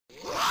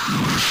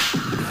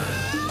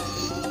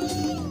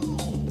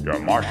Your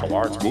martial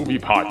arts movie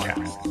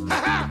podcast.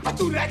 I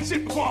threw that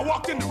shit before I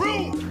walked in the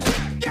room.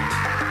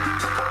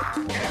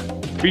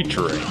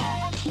 Featuring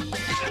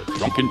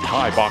drunken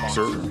Thai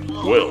boxer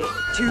Will.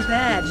 Too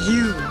bad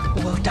you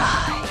will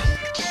die.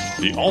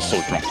 The also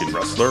drunken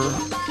wrestler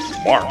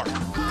Mark.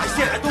 I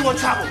said I don't want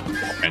trouble.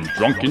 And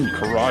drunken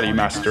karate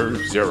master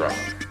Zero.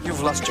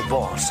 You've lost your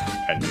balls.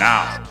 And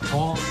now,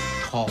 Call.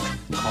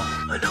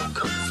 I know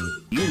Kung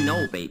Fu. You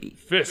know, baby.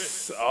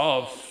 Fists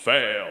of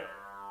Fail.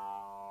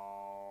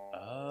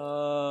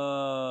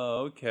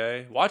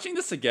 Okay. Watching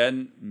this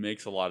again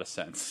makes a lot of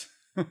sense.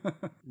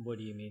 What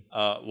do you mean?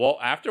 Well,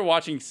 after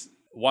watching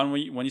when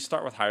you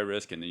start with High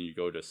Risk and then you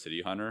go to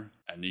City Hunter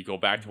and you go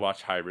back to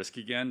watch High Risk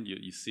again,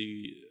 you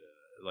see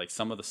like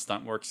some of the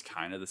stunt work's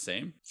kind of the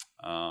same.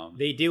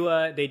 They do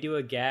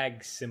a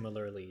gag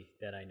similarly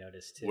that I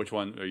noticed too. Which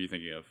one are you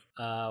thinking of?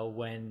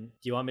 Do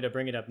you want me to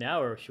bring it up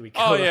now, or should we? Go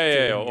Oh back to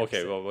yeah. the Okay,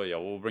 episode?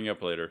 well, we'll bring it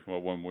up later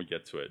when we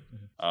get to it.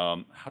 How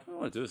do we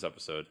want to do this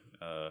episode?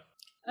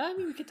 I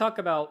mean, we could talk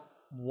about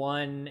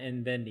one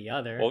and then the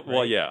other.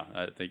 Well, right? yeah,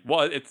 I think.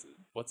 Well,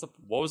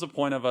 what was the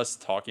point of us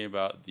talking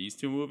about these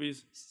two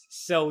movies?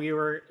 So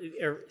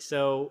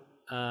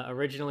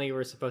originally we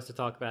were supposed to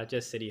talk about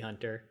just City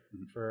Hunter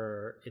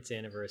for its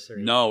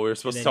anniversary. No, we were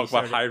supposed to And then talk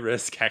about you started- High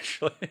Risk,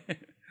 actually.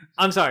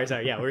 I'm sorry.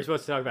 Yeah, we were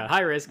supposed to talk about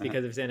High Risk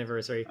because of its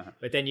anniversary,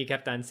 but then you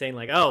kept on saying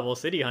like, oh, well,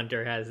 City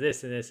Hunter has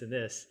this and this and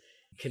this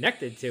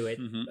connected to it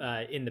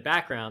in the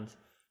background.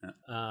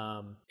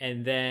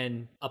 And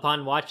then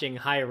upon watching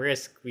High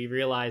Risk, we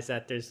realized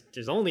that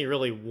there's only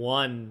really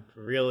one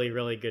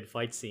really good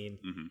fight scene,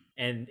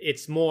 and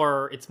it's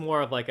more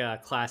of like a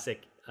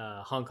classic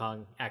Hong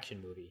Kong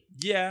action movie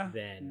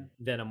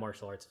than a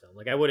martial arts film.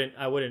 Like I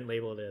wouldn't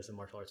label it as a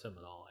martial arts film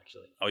at all,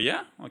 actually. Oh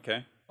yeah,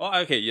 okay. Well,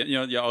 okay,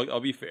 I'll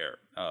be fair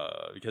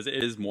because it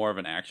is more of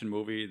an action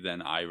movie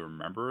than I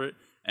remember it,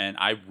 and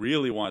I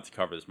really wanted to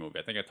cover this movie.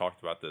 I think I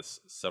talked about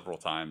this several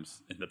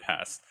times in the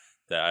past.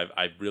 That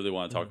I really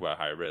want to talk about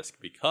High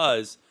Risk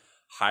because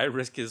High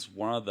Risk is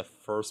one of the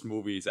first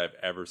movies I've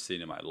ever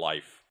seen in my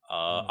life.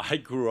 I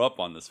grew up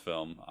on this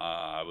film.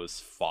 I was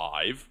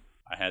 5.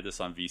 I had this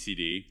on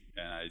VCD,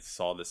 and I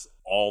saw this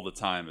all the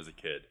time as a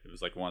kid. It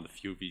was like one of the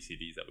few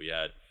VCDs that we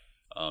had.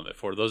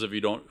 For those of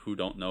you who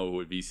don't know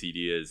what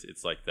VCD is,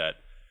 it's like that.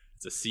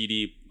 It's a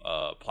CD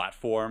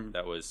platform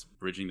that was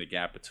bridging the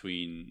gap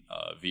between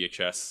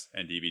VHS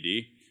and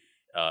DVD.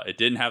 It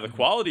didn't have the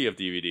quality of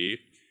DVD.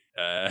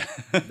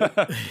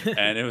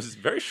 And it was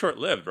very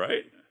short-lived,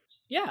 right?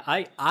 Yeah,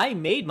 I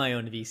made my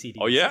own VCD.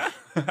 Oh yeah,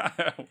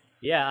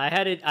 yeah. I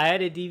had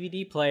a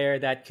DVD player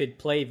that could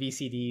play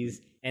VCDs,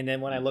 and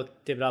then when I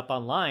looked it up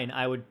online,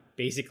 I would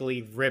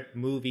basically rip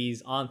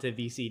movies onto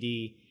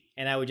VCD,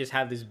 and I would just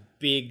have this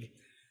big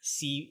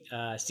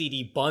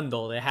CD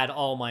bundle that had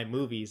all my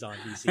movies on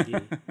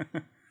VCD.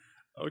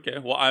 Okay,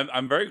 well,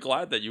 I'm very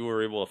glad that you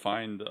were able to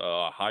find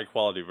a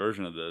high-quality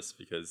version of this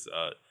because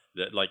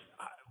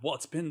well,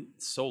 it's been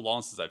so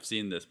long since I've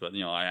seen this, but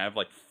I have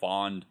like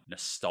fond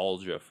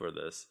nostalgia for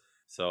this.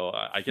 So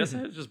I guess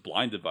I was just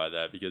blinded by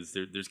that because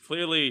there's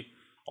clearly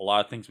a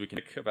lot of things we can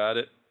think about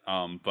it.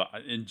 But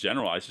in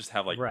general, I just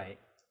have like,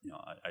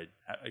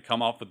 I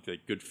come off with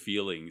like good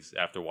feelings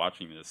after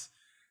watching this.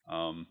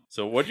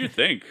 So what do you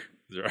think,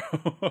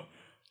 Zero?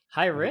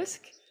 High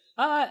Risk?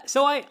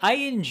 So I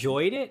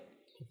enjoyed it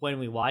when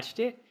we watched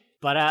it,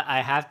 but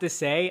I have to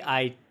say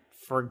I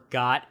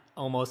forgot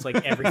almost like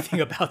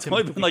everything about the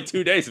movie. It's only been like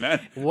 2 days, man.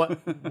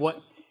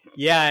 What?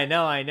 Yeah,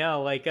 I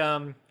know. Like,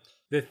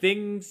 the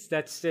things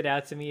that stood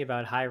out to me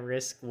about High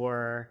Risk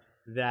were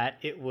that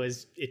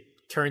it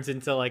turns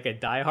into like a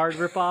Die Hard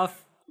ripoff,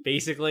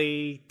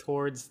 basically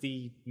towards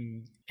the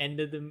end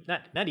of the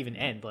not even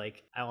end.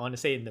 Like I want to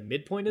say in the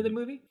midpoint of the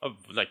movie.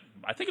 Like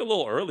I think a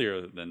little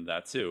earlier than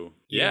that too.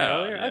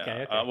 Earlier? Yeah.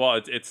 Okay. Well,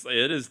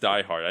 it is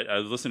Die Hard. I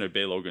listened to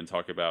Bay Logan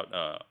talk about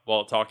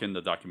talking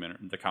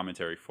the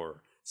commentary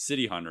for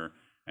City Hunter,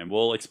 and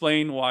we'll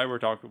explain why we're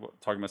talking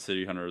about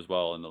City Hunter as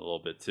well in a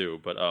little bit too.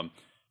 But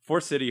for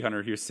City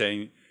Hunter,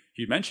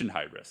 he mentioned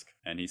High Risk,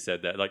 and he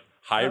said that like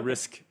High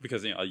Risk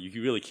because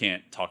you really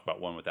can't talk about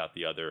one without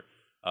the other.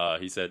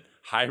 He said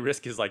High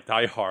Risk is like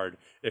Die Hard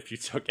if you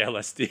took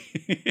LSD.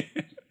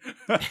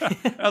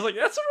 I was like,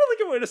 that's a really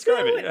good way to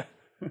describe it.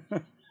 Yeah.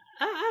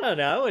 I don't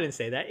know. I wouldn't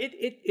say that.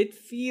 It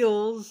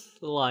feels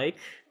like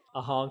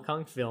a Hong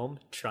Kong film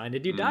trying to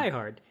do Die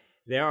Hard.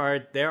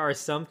 There are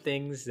some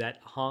things that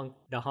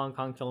the Hong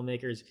Kong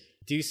filmmakers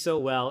do so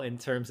well in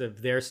terms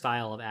of their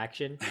style of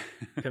action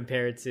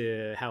compared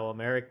to how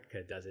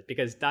America does it.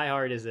 Because Die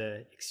Hard is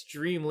a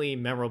extremely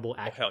memorable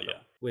action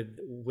film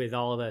with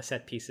all the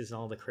set pieces and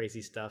all the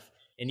crazy stuff,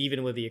 and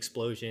even with the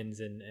explosions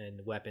and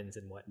weapons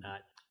and whatnot.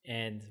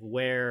 And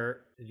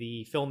where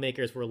the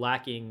filmmakers were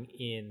lacking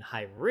in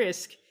High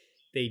Risk,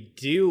 they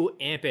do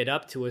amp it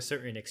up to a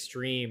certain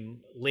extreme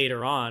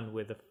later on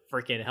with a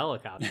freaking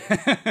helicopter.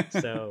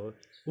 So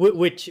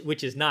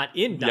which is not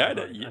in Die Yeah,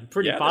 Hard. yeah, I'm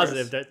pretty yeah,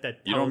 positive that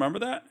You don't remember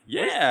that?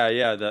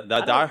 Yeah.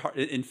 The Die Hard.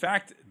 In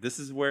fact, this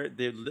is where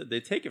they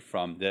take it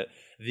from. The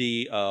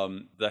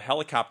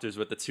helicopters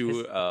with the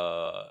two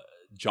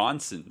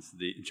Johnsons,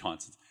 the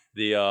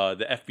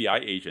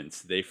FBI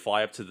agents. They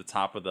fly up to the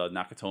top of the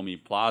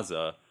Nakatomi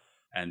Plaza,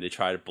 and they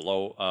try to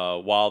blow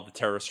while the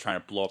terrorists trying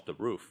to blow up the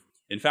roof.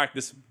 In fact,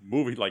 this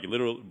movie, like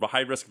literally,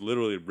 High Risk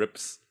literally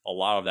rips a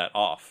lot of that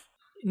off.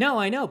 No,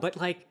 I know, but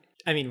like,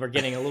 I mean, we're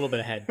getting a little bit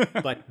ahead.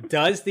 But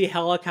does the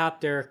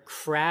helicopter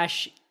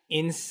crash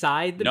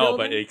inside the building? No,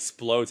 but it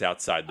explodes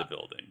outside the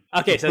building.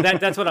 Okay, so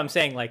that's what I'm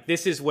saying. Like,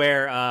 this is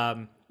where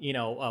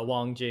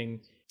Wong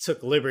Jing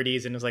took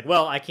liberties and was like,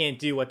 well, I can't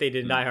do what they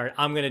did in Die Hard.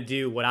 I'm gonna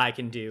do what I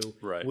can do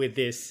with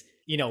this,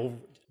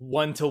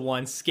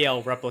 1-to-1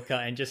 scale replica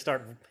and just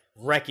start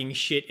wrecking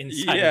shit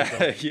inside the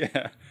building.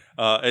 Yeah.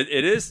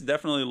 It is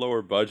definitely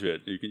lower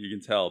budget. You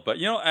can tell, but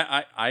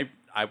I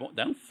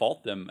don't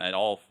fault them at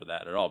all for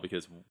that at all,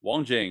 because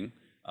Wong Jing,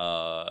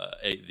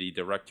 the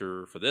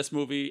director for this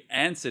movie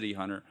and City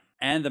Hunter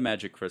and The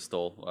Magic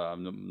Crystal,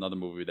 another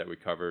movie that we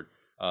covered,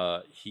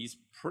 he's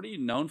pretty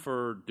known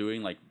for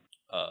doing like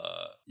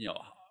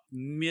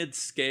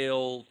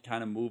mid-scale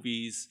kind of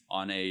movies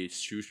on a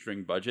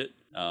shoestring budget.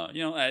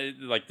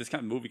 Like this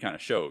kind of movie kind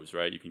of shows,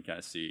 right? You can kind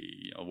of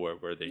see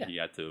where he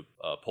had to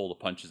pull the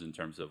punches in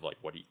terms of like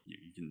what he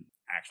can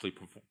actually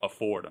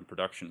afford on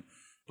production,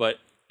 but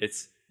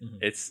it's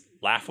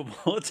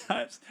laughable at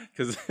times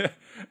because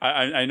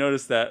I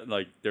noticed that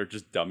like they're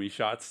just dummy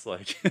shots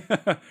like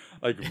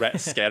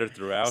scattered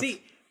throughout.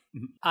 See,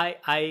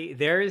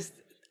 there is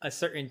a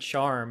certain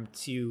charm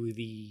to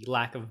the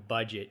lack of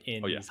budget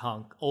in these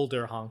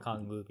older Hong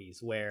Kong movies,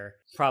 where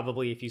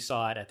probably if you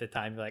saw it at the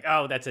time, you're like,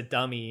 oh, that's a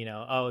dummy,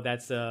 oh,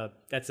 that's a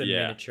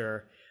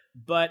miniature.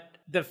 But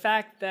the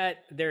fact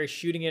that they're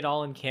shooting it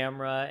all in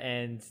camera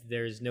and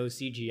there's no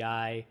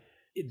CGI,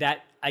 that,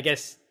 I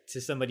guess,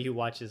 to somebody who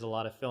watches a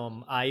lot of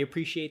film, I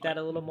appreciate that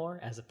a little more,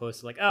 as opposed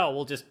to like, oh,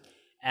 we'll just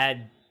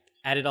add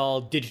it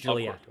all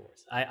digitally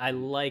afterwards. I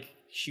like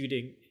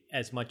shooting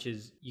as much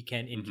as you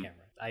can in camera.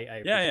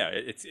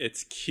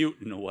 It's cute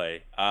in a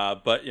way,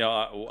 but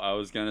I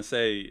was gonna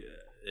say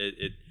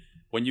it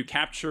when you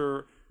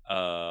capture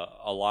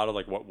a lot of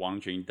like what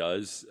Wong Jing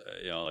does,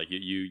 like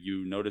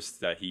you notice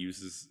that he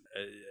uses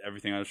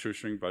everything on a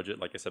shoestring budget.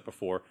 Like I said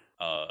before,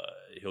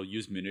 he'll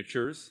use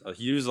miniatures.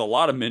 He uses a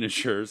lot of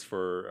miniatures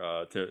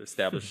to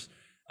establish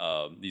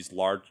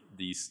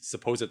these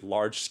supposed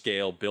large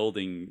scale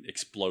building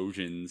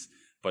explosions,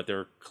 but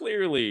they're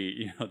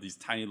clearly these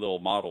tiny little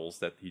models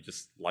that he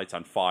just lights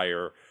on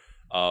fire.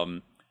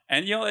 And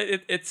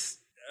it's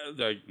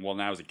like, well,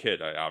 now as a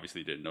kid, I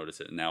obviously didn't notice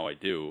it, and now I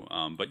do.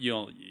 But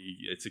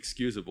it's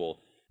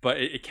excusable. But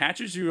it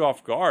catches you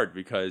off guard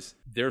because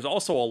there's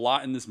also a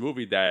lot in this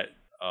movie that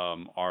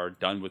are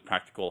done with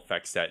practical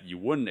effects that you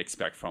wouldn't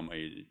expect from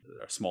a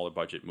smaller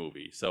budget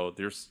movie. So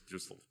there's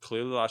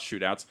clearly a lot of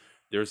shootouts.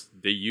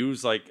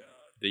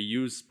 They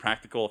use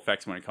practical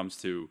effects when it comes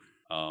to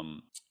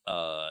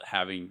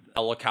having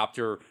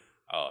helicopter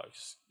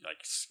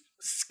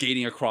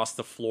skating across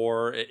the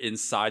floor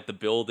inside the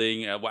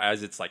building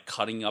as it's like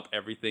cutting up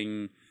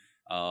everything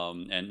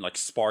and like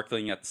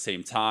sparkling at the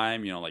same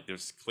time. Like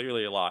there's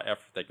clearly a lot of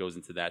effort that goes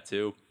into that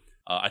too.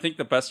 I think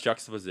the best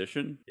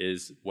juxtaposition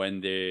is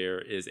when there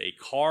is a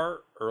car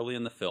early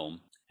in the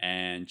film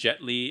and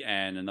Jet Li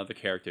and another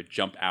character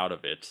jump out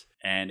of it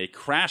and it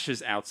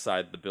crashes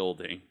outside the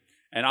building.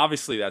 And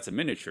obviously that's a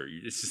miniature.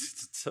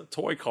 It's a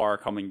toy car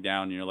coming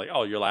down and you're like,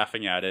 oh, you're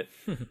laughing at it.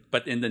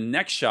 But in the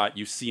next shot,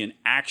 you see an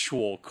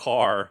actual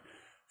car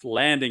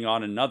landing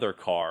on another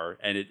car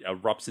and it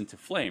erupts into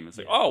flame. It's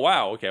like, oh,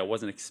 wow, okay, I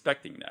wasn't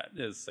expecting that.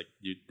 It's like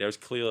there's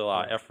clearly a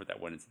lot of effort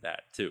that went into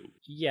that too.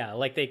 Yeah,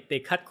 like they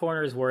cut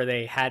corners where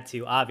they had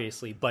to,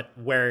 obviously, but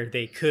where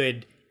they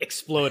could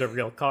explode a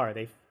real car,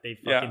 they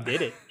fucking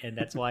did it. And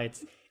that's why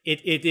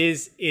it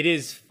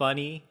is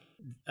funny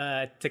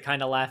to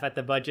kind of laugh at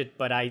the budget,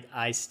 but I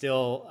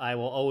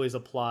will always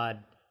applaud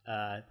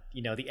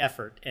the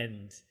effort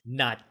and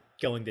not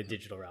going the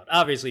digital route,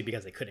 obviously,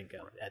 because they couldn't go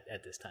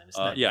at this time. It's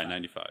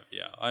 95.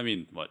 Yeah, I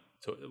mean,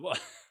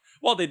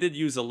 well, they did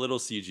use a little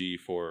CG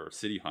for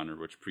City Hunter,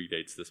 which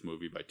predates this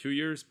movie by 2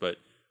 years, but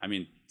I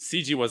mean,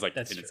 CG was like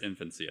its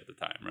infancy at the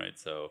time, right?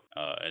 So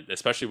and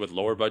especially with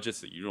lower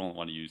budgets, you don't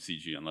want to use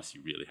CG unless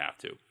you really have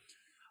to.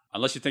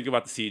 Unless you think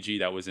about the CG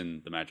that was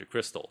in The Magic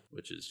Crystal,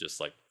 which is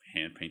just like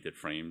hand-painted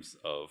frames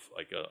of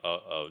like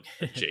a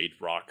jade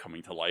rock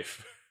coming to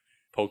life,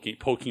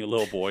 poking a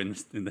little boy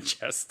in the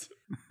chest.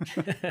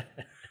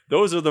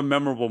 Those are the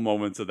memorable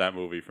moments of that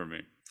movie for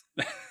me.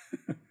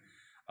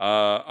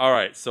 All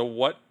right, so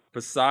what,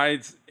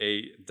 besides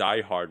a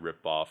Die Hard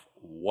ripoff,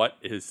 what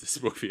is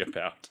this movie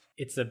about?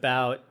 It's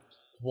about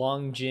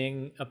Wong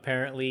Jing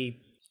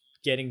apparently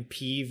getting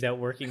peeved at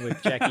working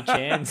with Jackie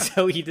Chan,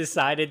 so he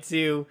decided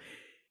to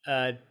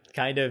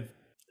kind of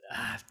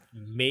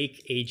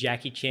make a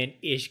Jackie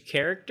Chan-ish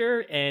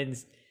character and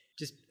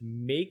just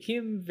make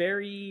him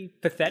very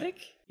pathetic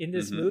in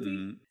this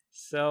movie.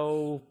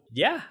 So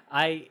yeah,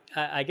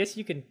 I guess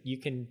you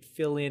can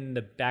fill in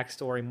the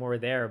backstory more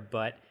there,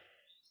 but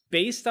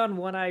based on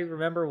what I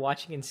remember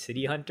watching in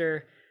City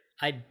Hunter,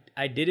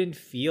 I didn't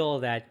feel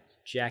that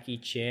Jackie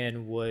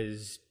Chan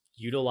was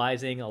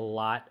utilizing a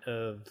lot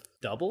of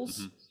doubles.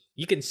 Mm-hmm.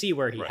 You can see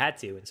where he Right. had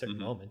to in certain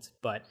moments,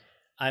 but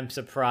I'm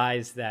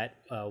surprised that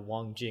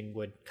Wong Jing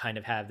would kind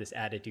of have this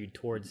attitude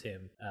towards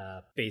him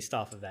based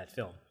off of that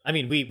film. I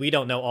mean, we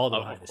don't know all the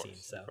Of behind the course,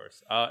 scenes, so of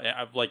course.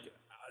 I've like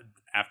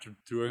after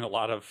doing a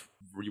lot of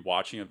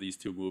rewatching of these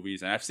two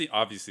movies, and I've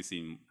obviously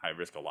seen High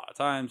Risk a lot of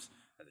times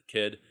as a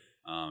kid.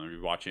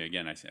 Rewatching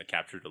again, I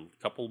captured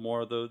a couple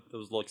more of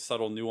those like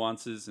subtle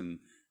nuances and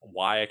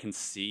why I can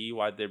see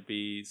why there'd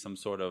be some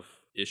sort of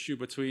issue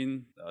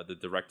between the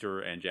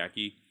director and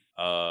Jackie.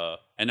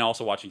 And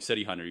also watching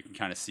City Hunter, you can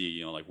kind of see,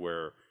 you know, like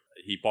where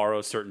he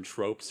borrows certain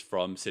tropes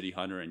from City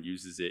Hunter and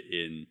uses it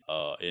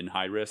in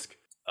High Risk.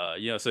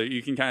 You know, so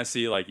you can kind of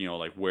see like, you know,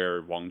 like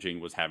where Wong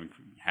Jing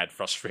had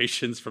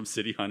frustrations from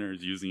City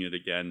Hunters using it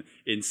again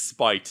in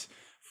spite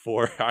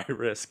for High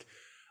Risk.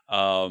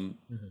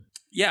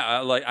 Yeah,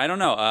 like I don't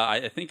know.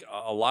 I think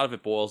a lot of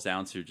it boils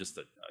down to just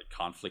a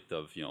conflict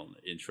of, you know,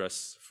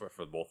 interests for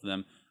both of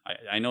them.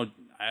 I know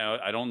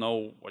I don't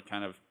know what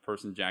kind of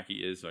person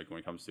Jackie is like when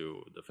it comes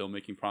to the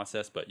filmmaking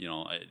process, but you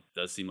know, it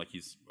does seem like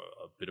he's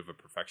a bit of a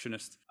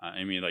perfectionist.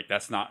 I mean, like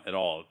that's not at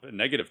all a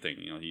negative thing.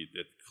 You know,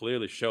 it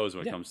clearly shows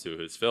when it comes to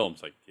his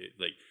films.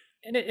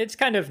 and it's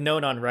kind of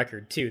known on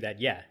record too that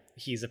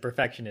he's a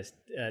perfectionist.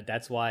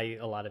 That's why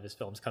a lot of his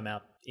films come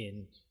out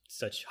in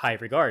such high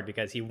regard,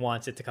 because he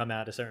wants it to come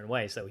out a certain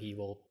way. So he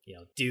will, you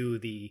know, do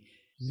the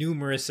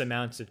numerous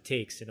amounts of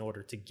takes in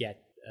order to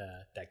get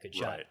that good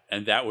shot. Right.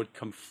 And that would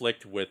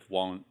conflict with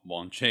Wong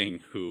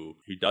Jing, who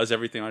he does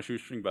everything on a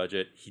shoestring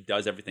budget. He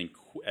does everything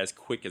as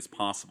quick as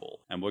possible.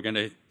 And we're going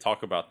to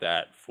talk about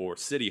that for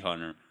City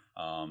Hunter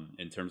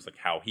in terms of like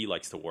how he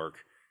likes to work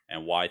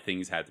and why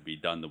things had to be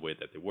done the way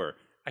that they were.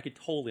 I could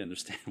totally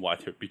understand why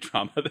there'd be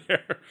drama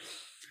there.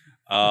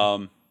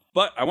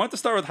 But I want to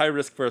start with High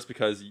Risk first,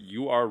 because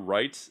you are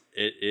right.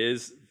 It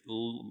is a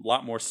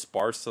lot more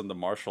sparse on the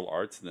martial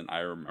arts than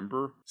I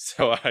remember.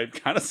 So I'm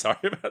kind of sorry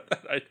about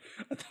that.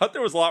 I thought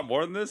there was a lot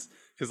more than this,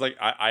 because like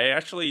I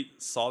actually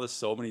saw this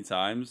so many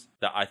times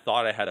that I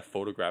thought I had a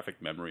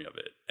photographic memory of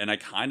it. And I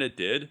kind of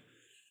did,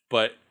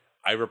 but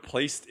I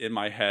replaced in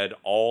my head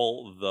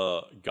all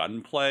the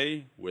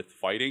gunplay with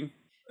fighting.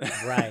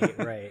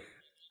 Right.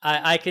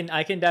 I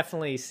can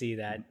definitely see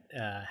that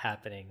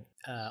happening.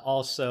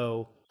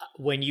 Also,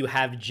 when you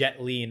have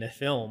Jet Li in a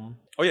film.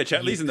 Oh yeah,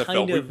 Jet Li's in the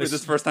film. This is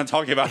the first time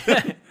talking about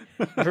it.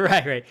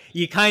 right.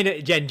 You kind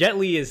of Jet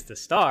Li is the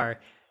star.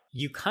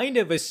 You kind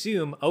of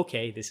assume,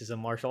 okay, this is a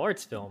martial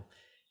arts film,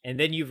 and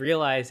then you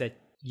realize that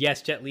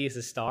yes, Jet Li is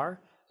the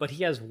star, but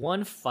he has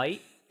one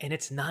fight, and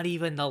it's not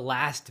even the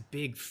last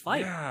big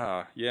fight.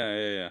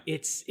 Yeah.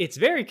 It's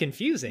very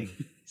confusing.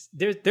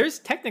 There's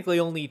technically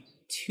only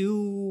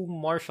 2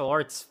 martial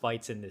arts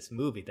fights in this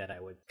movie that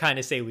I would kind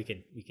of say we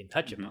can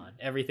touch upon.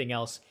 Everything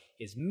else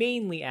is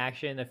mainly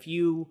action, a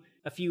few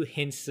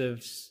hints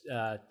of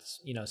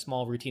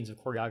small routines of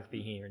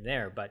choreography here and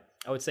there, but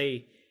I would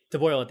say, to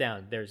boil it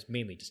down, there's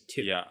mainly just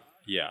 2.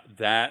 Yeah,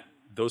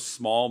 those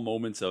small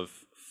moments of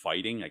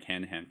fighting, like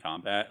hand-to-hand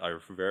combat,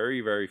 are very,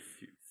 very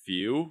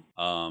few.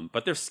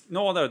 But there's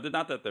not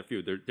that they're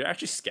few. They're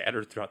actually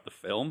scattered throughout the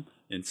film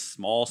in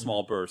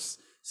small bursts.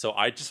 So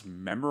I just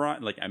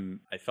memorized, like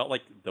I felt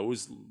like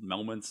those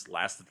moments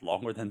lasted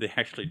longer than they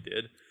actually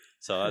did.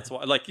 So that's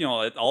why, like, you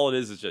know, all it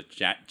is just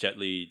Jet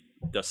Li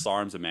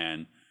disarms a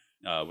man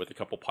with a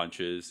couple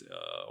punches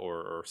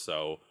or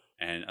so.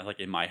 And like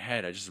in my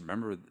head, I just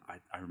remember,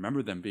 I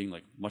remember them being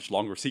like much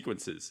longer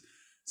sequences.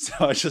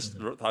 So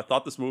I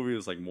thought this movie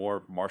was like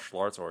more martial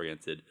arts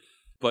oriented.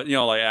 But, you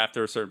know, like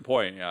after a certain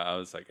point, I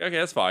was like, okay,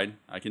 that's fine.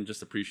 I can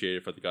just appreciate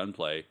it for the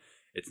gunplay.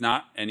 It's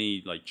not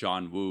any like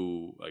John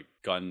Woo like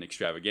gun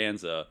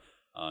extravaganza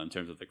in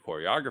terms of the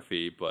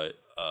choreography, but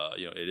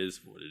you know, it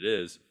is what it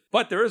is.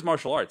 But there is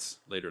martial arts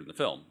later in the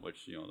film,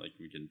 which, you know, like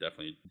we can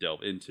definitely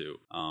delve into.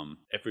 I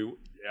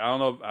don't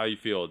know how you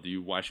feel. Do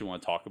you actually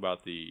want to talk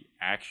about the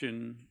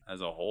action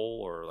as a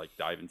whole, or like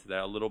dive into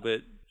that a little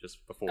bit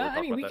just before we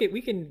talk about that?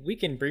 we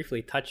can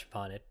briefly touch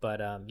upon it, but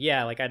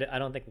yeah, like I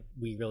don't think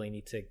we really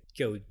need to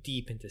go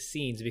deep into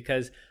scenes,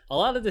 because a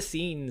lot of the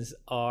scenes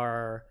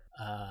are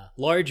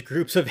large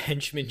groups of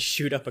henchmen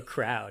shoot up a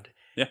crowd.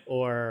 Yeah.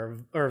 Or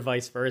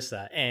vice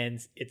versa, and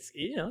it's,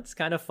 you know, it's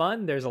kind of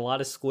fun. There's a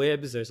lot of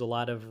squibs. There's a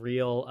lot of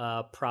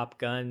real prop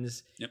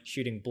guns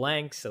shooting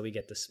blanks, so we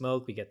get the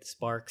smoke, we get the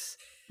sparks,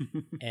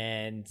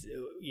 and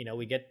you know,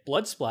 we get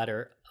blood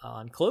splatter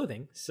on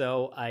clothing.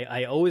 So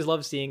I always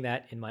love seeing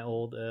that in my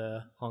old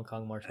Hong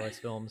Kong martial arts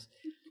films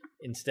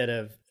instead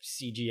of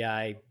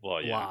CGI.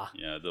 Well, blah.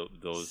 yeah,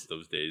 those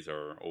days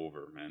are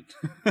over, man.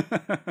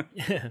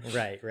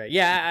 Right.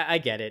 Yeah, I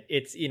get it.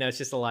 It's, you know, it's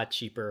just a lot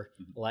cheaper,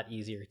 a lot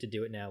easier to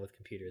do it now with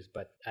computers.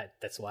 But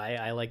that's why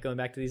I like going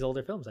back to these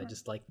older films. I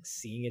just like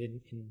seeing it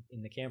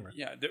in the camera.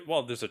 Yeah,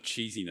 well, there's a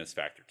cheesiness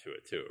factor to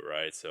it too,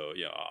 right? So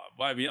yeah,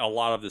 well, I mean, a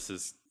lot of this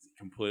is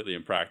completely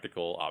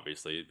impractical,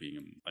 obviously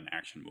being an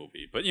action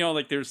movie. But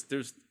like there's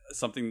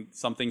some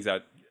things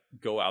that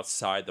go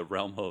outside the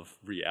realm of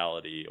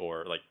reality,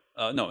 or like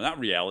no, not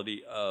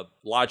reality,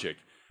 logic.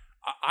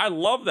 I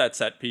love that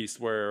set piece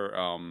where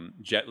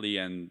Jet Li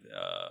and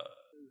a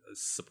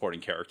supporting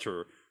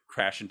character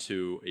crash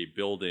into a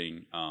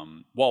building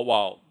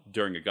while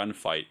during a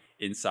gunfight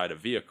inside a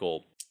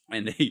vehicle,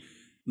 and they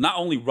not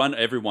only run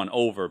everyone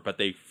over, but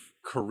they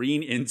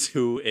careen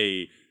into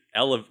a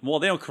well,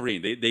 they don't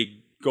careen,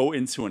 they go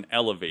into an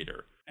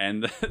elevator,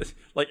 and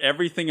like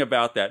everything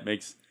about that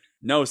makes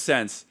no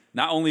sense.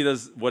 Not only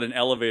would an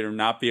elevator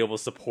not be able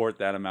to support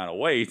that amount of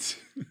weight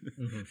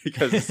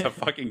because it's a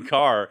fucking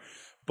car,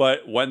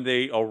 but when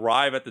they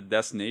arrive at the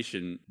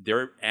destination,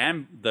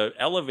 the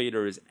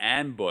elevator is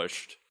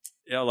ambushed,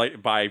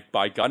 like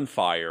by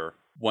gunfire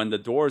when the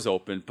doors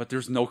open, but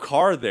there's no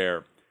car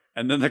there.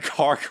 And then the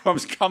car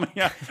comes coming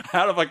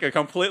out of like a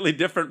completely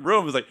different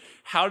room. It's like,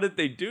 how did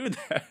they do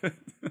that?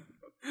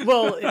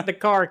 Well, the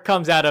car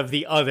comes out of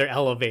the other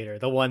elevator,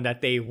 the one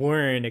that they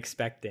weren't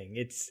expecting.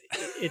 It's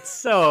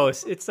so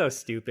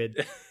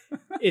stupid.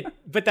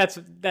 But that's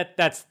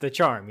the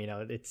charm,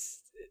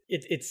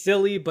 It's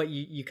silly, but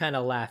you kind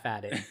of laugh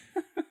at it.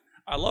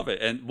 I love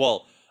it. And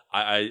well,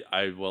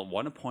 I will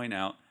want to point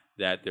out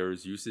that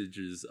there's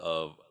usages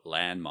of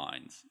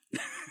landmines.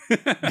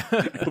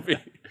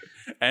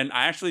 And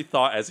I actually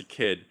thought as a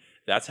kid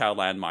that's how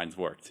landmines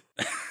worked.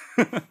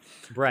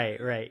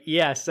 Right.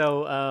 Yeah,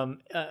 so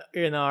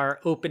in our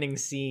opening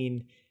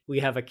scene, we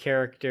have a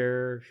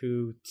character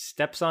who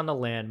steps on a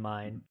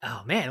landmine.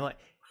 Oh, man, what?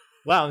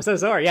 Wow, I'm so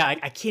sorry. Yeah,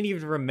 I can't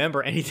even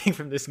remember anything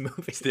from this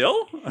movie.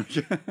 Still?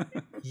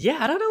 Yeah,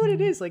 I don't know what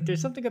it is. Like,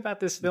 there's something about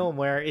this film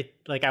where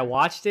I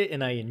watched it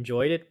and I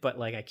enjoyed it, but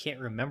like I can't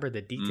remember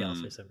the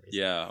details for some reason.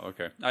 Yeah,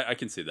 okay. I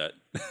can see that.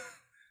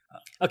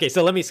 Okay,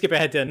 so let me skip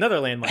ahead to another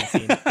landmine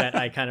scene that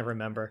I kind of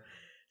remember.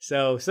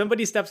 So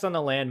somebody steps on a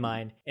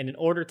landmine, and in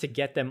order to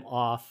get them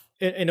off,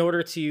 in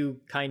order to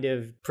kind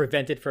of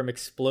prevent it from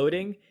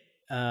exploding,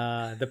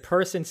 the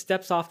person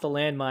steps off the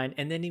landmine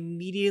and then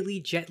immediately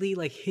Jet Li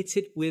like hits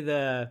it with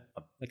a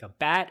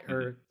bat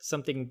or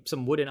something,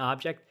 some wooden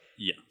object,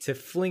 to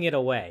fling it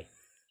away.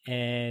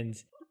 And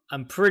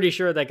I'm pretty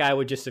sure that guy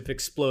would just have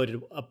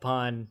exploded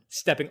upon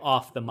stepping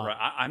off the mine.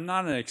 Right. I'm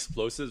not an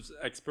explosives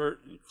expert,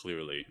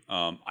 clearly.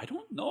 I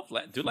don't know if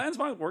do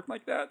landmines work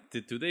like that?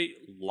 Do they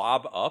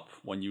lob up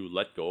when you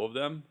let go of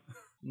them?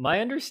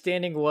 My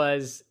understanding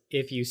was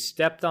if you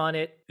stepped on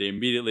it, they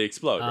immediately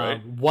explode,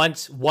 right?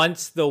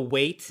 Once the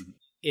weight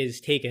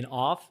is taken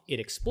off, it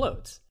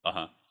explodes.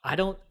 I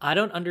don't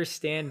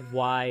understand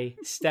why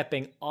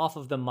stepping off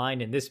of the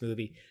mine in this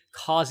movie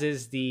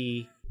causes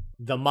the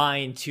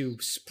mine to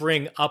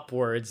spring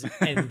upwards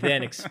and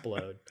then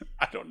explode.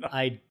 I don't know.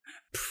 I'm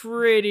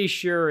pretty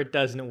sure it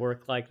doesn't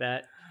work like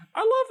that. I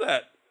love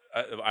that.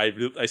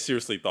 I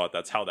seriously thought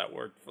that's how that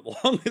worked for the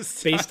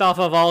longest time. Based off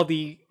of all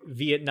the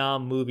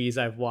Vietnam movies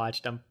I've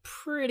watched, I'm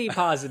pretty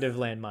positive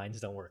landmines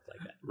don't work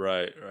like that.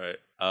 Right.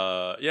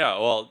 Yeah,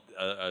 well,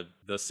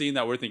 the scene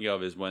that we're thinking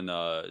of is when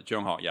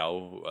Jung Hao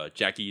Yao,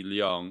 Jackie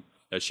Cheung,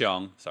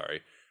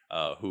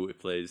 who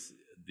plays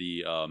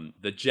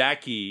the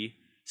Jackie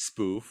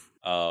spoof,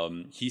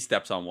 he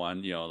steps on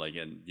one,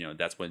 and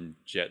that's when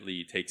Jet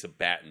Li takes a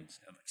bat and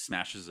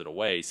smashes it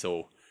away,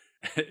 so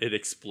it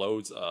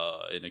explodes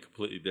in a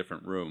completely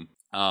different room.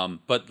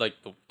 But like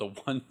the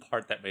one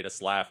part that made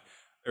us laugh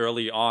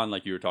early on,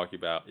 like you were talking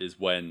about, is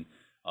when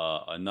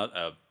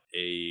a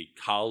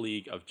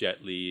colleague of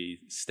Jet Li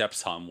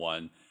steps on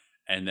one,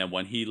 and then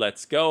when he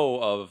lets go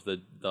of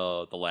the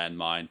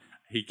landmine,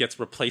 he gets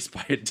replaced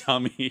by a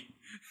dummy.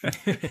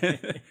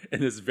 In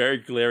this very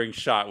glaring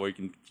shot where you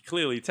can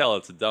clearly tell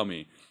it's a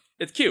dummy.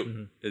 It's cute.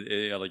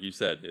 Mm-hmm. Like you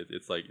said,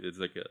 it's like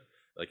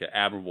an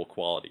admirable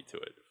quality to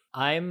it.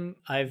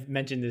 I've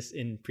mentioned this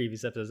in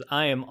previous episodes.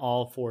 I am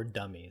all for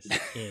dummies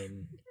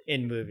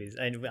in movies.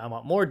 I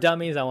want more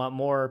dummies. I want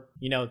more,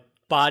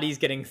 bodies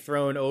getting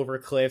thrown over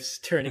cliffs,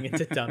 turning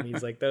into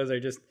dummies. Like those are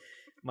just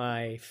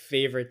my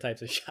favorite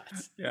types of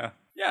shots. Yeah.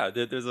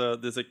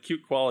 There's a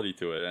cute quality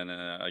to it, and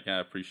I kind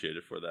of appreciate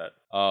it for that.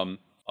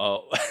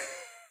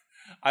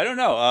 I don't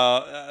know.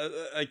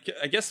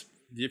 I guess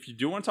if you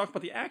do want to talk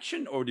about the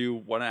action, or do you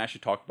want to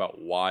actually talk about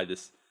why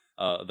this,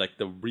 like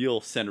the real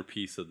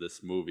centerpiece of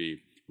this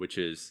movie, which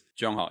is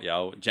Jung Hao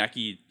Yao,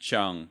 Jackie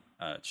Chang,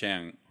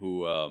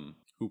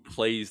 who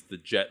plays the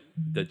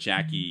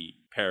Jackie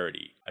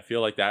parody. I feel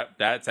like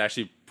that's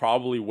actually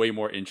probably way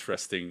more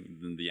interesting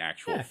than the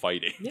actual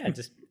fighting. Yeah,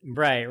 just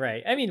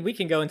right. I mean, we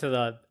can go into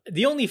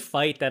the only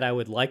fight that I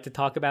would like to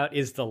talk about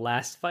is the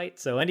last fight.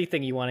 So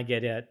anything you want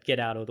to get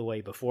out of the way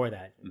before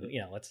that,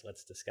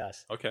 let's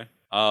discuss. Okay.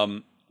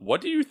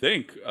 What do you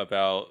think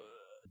about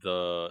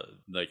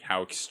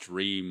how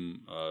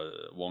extreme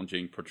Wong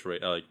Jing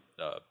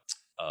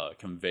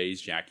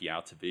conveys Jackie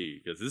out to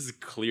be? Because this is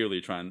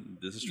clearly trying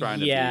to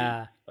be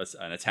an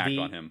attack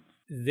on him.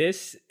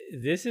 This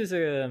is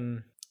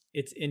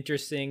it's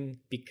interesting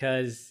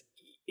because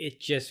it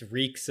just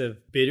reeks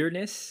of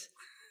bitterness.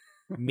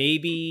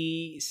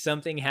 maybe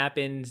something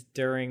happened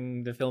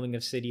during the filming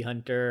of City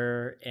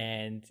Hunter,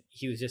 and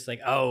he was just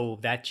like, "Oh,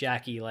 that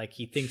Jackie, like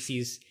he thinks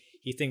he's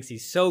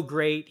so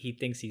great, he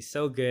thinks he's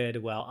so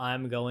good. Well,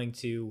 I'm going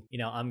to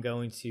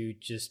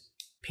just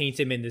paint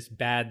him in this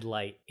bad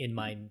light in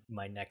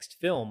my next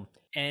film."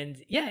 And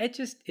yeah, it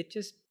just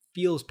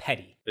feels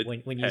petty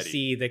when you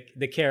see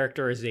the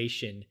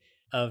characterization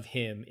of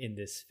him in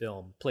this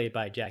film, played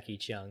by Jackie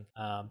Chung.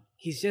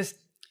 He's just,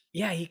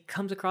 he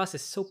comes across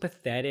as so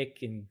pathetic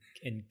and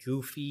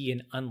goofy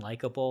and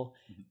unlikable,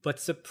 but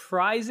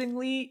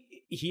surprisingly,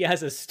 he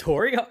has a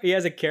story. He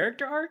has a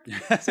character arc.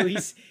 So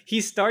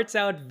he starts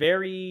out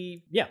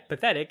very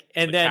pathetic,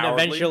 and then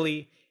cowardly.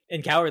 eventually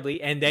and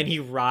cowardly, and then he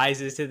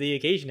rises to the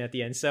occasion at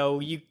the end.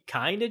 So you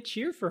kind of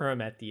cheer for him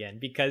at the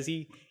end because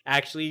he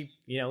actually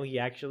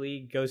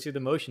goes through the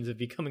motions of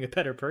becoming a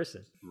better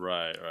person.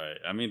 Right.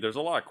 I mean, there's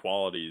a lot of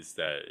qualities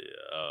that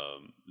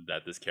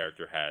that this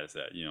character has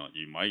that you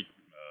might.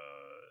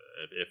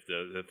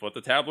 If what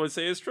the tabloids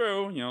say is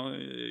true,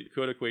 it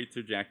could equate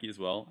to Jackie as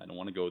well. I don't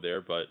want to go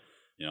there, but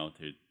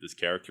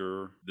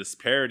this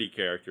parody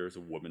character is a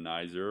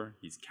womanizer.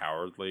 He's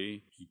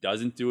cowardly. He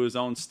doesn't do his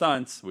own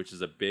stunts, which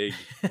is a big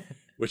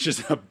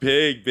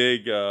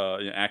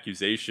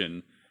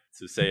accusation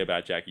to say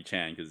about Jackie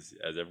Chan, because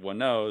as everyone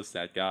knows,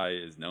 that guy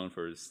is known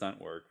for his stunt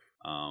work.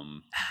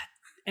 And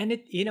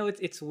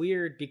it's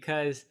weird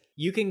because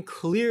you can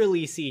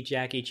clearly see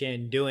Jackie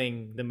Chan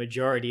doing the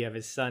majority of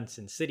his stunts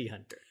in City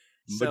Hunter.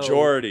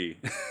 Majority.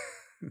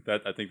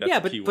 I think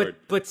that's the key word.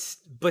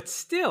 But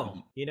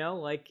still,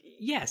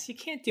 yes, you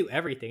can't do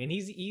everything, and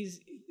he's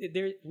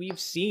there. We've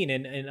seen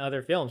in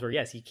other films where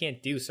yes, he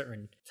can't do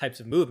certain types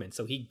of movements,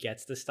 so he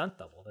gets the stunt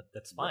double.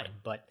 That's fine, right.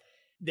 But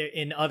there,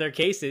 in other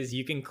cases,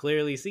 you can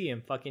clearly see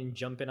him fucking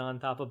jumping on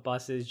top of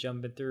buses,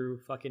 jumping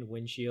through fucking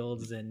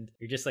windshields, and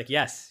you're just like,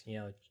 yes,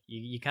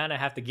 you kind of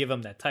have to give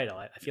him that title.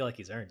 I feel like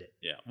he's earned it.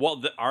 Yeah.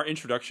 Well, our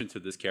introduction to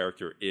this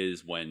character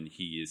is when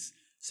he is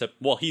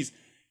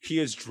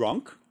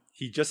drunk.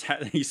 He's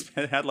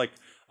had like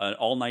an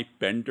all-night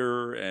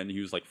bender, and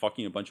he was like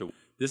fucking a bunch of.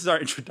 This is our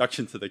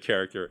introduction to the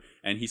character,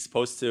 and he's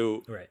supposed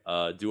to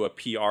do a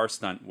PR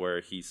stunt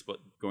where he's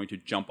going to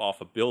jump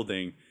off a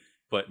building,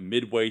 but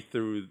midway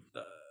through,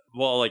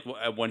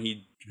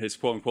 when his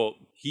quote unquote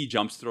he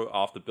jumps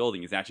off the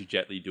building is actually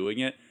Jet Li doing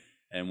it,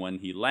 and when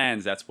he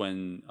lands, that's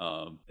when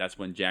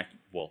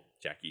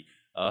Jackie,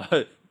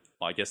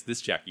 I guess this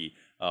Jackie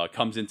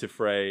comes into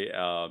fray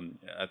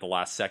at the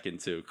last second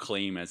to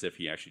claim as if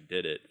he actually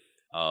did it.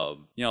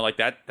 Like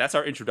that's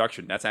our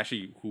introduction. That's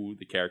actually who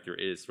the character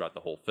is throughout the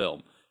whole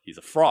film. He's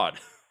a fraud.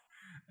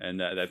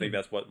 And I think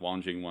that's what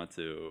Wong Jing wanted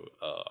to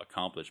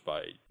accomplish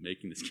by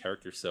making this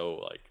character so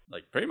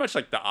like pretty much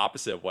like the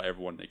opposite of what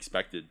everyone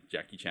expected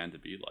Jackie Chan to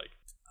be like.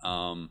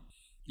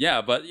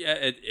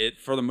 It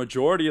for the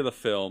majority of the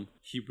film,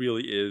 he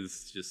really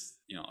is just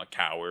a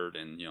coward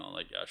and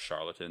like a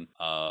charlatan.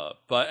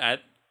 But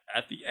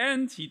at the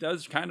end, he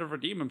does kind of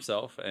redeem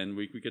himself, and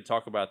we could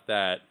talk about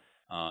that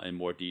in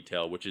more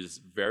detail, which is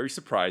very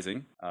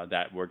surprising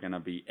that we're going to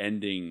be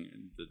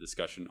ending the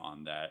discussion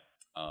on that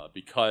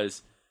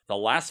because the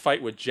last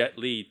fight with Jet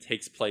Li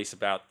takes place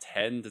about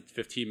 10 to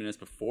 15 minutes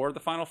before the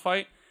final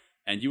fight,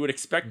 and you would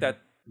expect that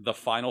the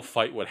final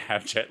fight would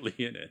have Jet Li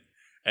in it,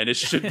 and it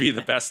should be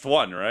the best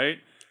one, right?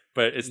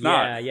 But it's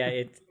not.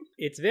 Yeah,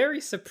 it's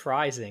very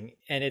surprising,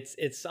 and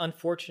it's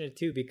unfortunate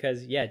too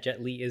because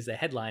Jet Li is the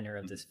headliner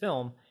of this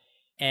film.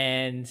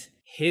 And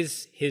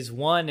his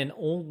one and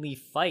only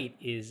fight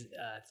is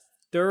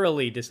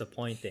thoroughly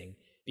disappointing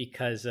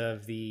because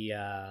of the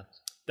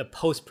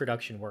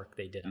post-production work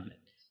they did on it,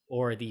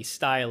 or the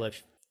style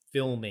of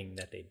filming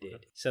that they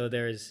did. So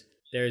there's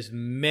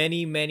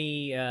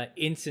many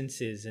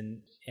instances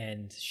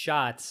and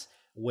shots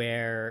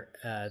where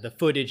the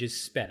footage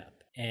is sped up,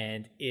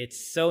 and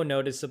it's so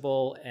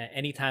noticeable.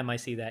 Anytime I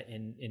see that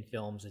in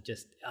films, it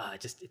just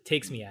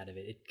takes me out of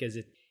it because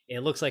it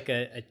looks like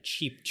a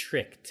cheap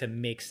trick to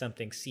make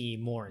something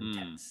seem more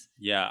intense.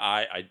 Yeah,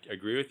 I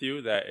agree with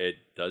you that it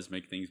does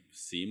make things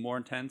seem more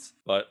intense,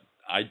 but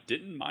I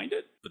didn't mind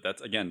it. But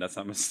that's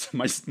not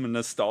my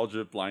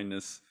nostalgia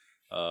blindness,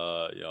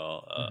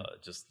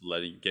 just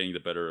getting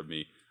the better of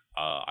me.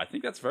 I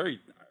think that's very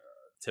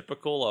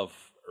typical of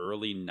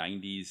early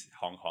 90s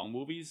Hong Kong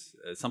movies.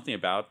 Something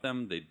about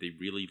them, they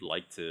really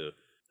like to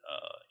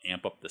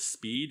amp up the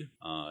speed,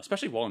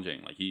 especially Wong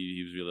Jing. Like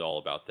he was really all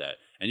about that,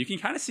 and you can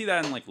kind of see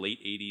that in like late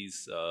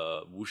 80s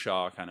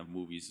wuxia kind of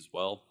movies as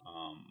well,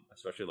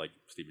 especially like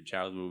Stephen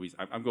Chow's movies.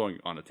 I'm going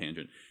on a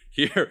tangent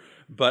here,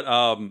 but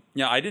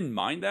I didn't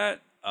mind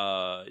that,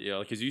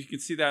 because you can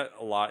see that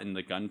a lot in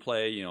the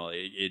gunplay.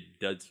 It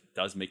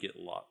does make it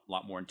a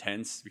lot more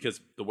intense,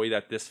 because the way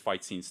that this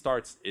fight scene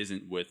starts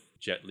isn't with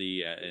Jet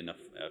Li in a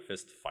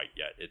fist fight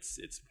yet. It's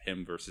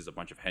him versus a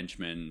bunch of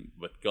henchmen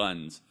with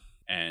guns.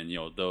 And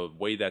the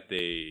way that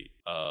they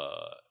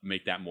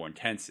make that more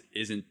intense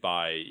isn't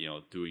by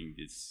doing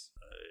this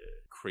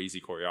crazy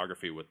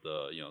choreography with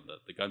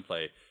the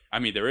gunplay. I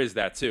mean, there is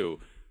that too,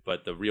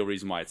 But the real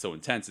reason why it's so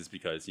intense is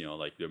because, you know,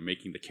 like they're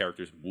making the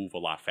characters move a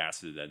lot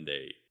faster than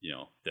they, you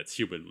know, that's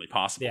humanly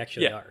possible. They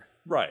actually are.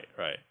 Right.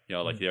 You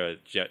know, like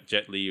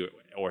Jet Li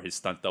or his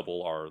stunt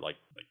double are like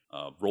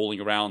rolling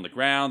around on the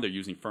ground. They're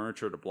using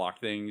furniture to block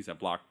things and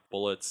block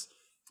bullets.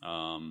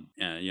 And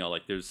you know,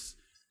 like there's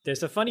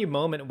a funny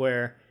moment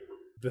where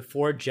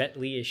before Jet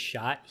Li is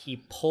shot,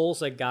 he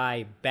pulls a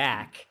guy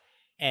back,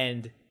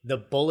 and the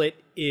bullet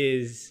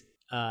is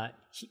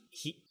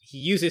he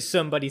uses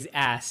somebody's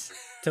ass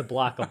to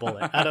block a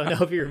bullet. I don't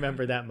know if you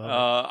remember that moment.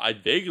 I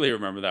vaguely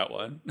remember that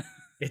one.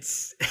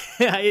 It's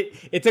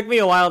it took me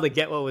a while to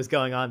get what was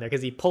going on there,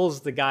 because he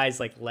pulls the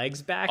guy's like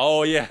legs back.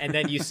 Oh yeah, and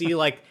then you see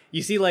like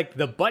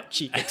the butt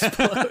cheek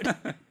explode.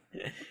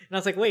 And I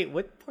was like, wait,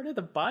 what part of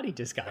the body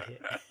just got hit?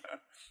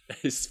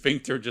 His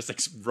sphincter just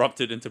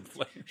erupted into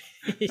flame.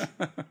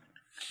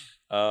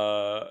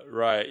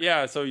 Right,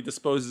 yeah. So he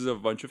disposes of a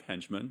bunch of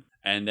henchmen,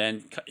 and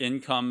then in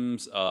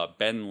comes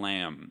Ben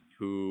Lamb,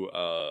 who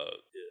I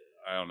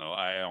don't know.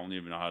 I don't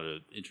even know how to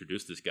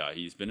introduce this guy.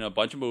 He's been in a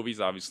bunch of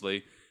movies,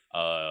 obviously.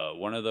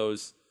 One of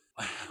those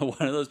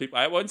people.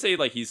 I wouldn't say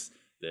like he's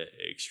the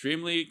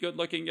extremely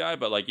good-looking guy,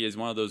 but like he is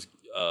one of those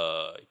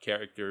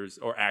characters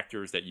or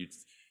actors that you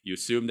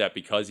assume that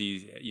because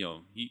he's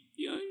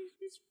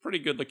he's a pretty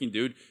good-looking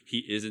dude,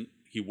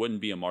 he wouldn't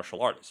be a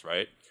martial artist,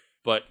 right?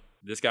 But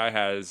this guy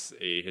has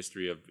a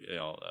history of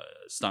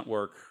stunt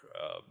work,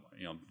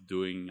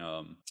 doing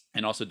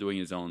and also doing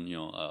his own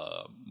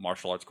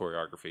martial arts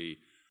choreography.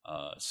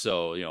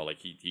 So like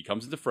he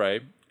comes into fray,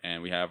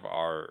 and we have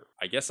our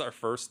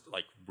first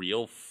like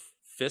real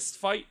fist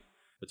fight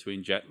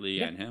between Jet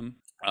Li and him.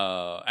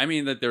 I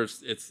mean that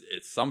it's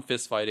some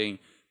fist fighting,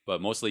 but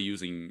mostly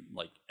using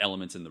like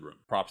elements in the room,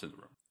 props in the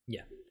room.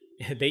 Yeah,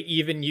 they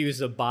even use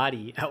a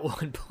body at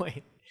one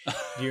point.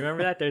 Do you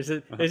remember that? There's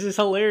this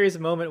hilarious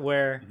moment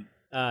where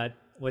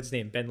what's his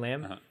name, Ben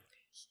Lamb. Uh-huh.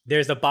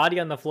 There's a body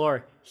on the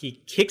floor.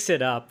 He kicks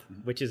it up,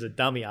 which is a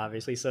dummy,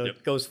 obviously. So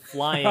it goes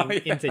flying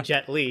into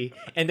Jet Li,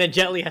 and then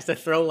Jet Li has to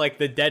throw like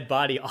the dead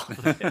body off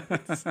of it.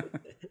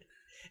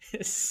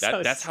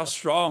 That's how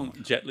strong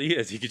Jet Li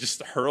is. He could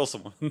just hurl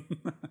someone.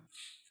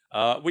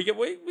 We get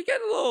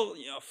a little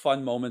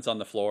fun moments on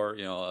the floor.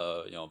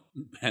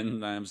 Ben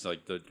Lamb's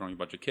like throwing a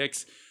bunch of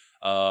kicks.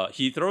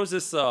 He throws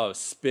this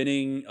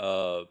spinning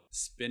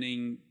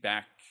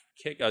back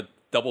kick, a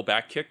double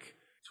back kick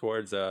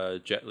towards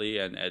Jet Li,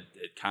 and it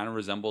kind of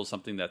resembles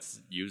something that's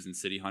used in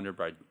City Hunter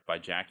by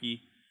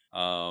Jackie,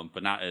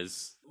 but not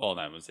as well.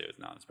 I wouldn't say it's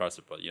not as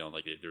impressive, but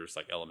like there's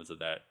like elements of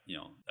that,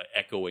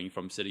 echoing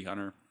from City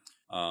Hunter.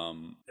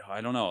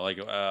 I don't know, like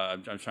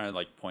I'm trying to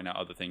like point out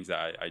other things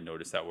that I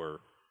noticed that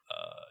were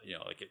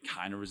like it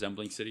kind of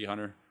resembling City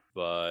Hunter.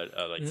 But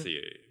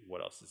see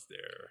what else is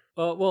there.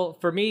 Well,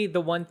 for me,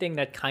 the one thing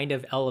that kind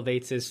of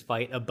elevates this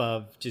fight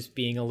above just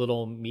being a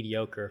little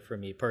mediocre for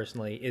me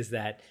personally is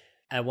that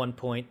at one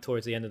point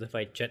towards the end of the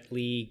fight, Jet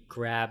Li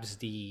grabs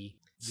the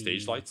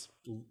stage lights,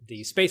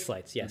 the space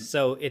lights. Yes,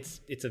 so it's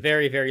a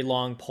very, very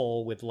long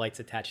pole with lights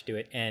attached to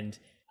it, and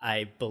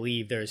I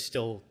believe there's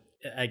still,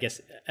 I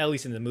guess, at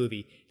least in the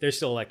movie, there's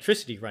still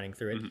electricity running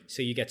through it. Mm-hmm.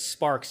 So you get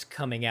sparks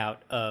coming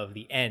out of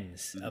the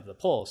ends of the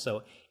pole.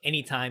 So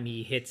anytime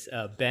he hits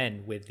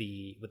Ben with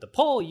the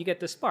pole, you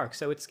get the spark.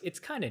 So it's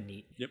kind of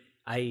neat. Yep.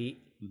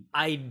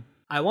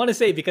 I want to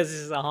say, because this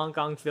is a Hong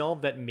Kong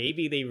film, that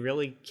maybe they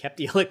really kept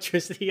the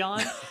electricity on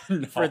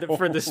for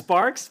the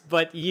sparks.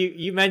 But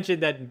you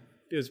mentioned that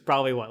it was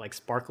probably like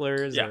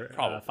sparklers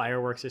or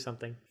fireworks or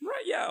something.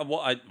 Right. Yeah.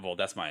 Well,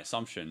 that's my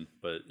assumption,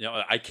 but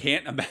I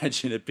can't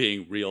imagine it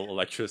being real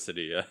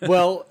electricity.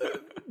 Well,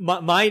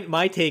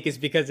 my take is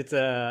because it's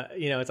a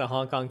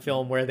Hong Kong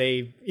film where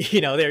they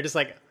they're just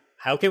like,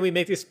 how can we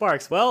make these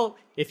sparks? Well,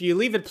 if you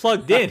leave it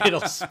plugged in,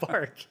 it'll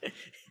spark.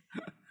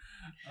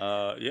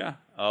 Yeah.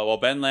 Well,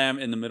 Ben Lamb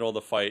in the middle of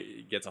the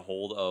fight gets a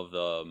hold of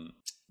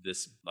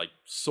this like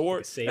sword,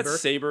 like saber. That's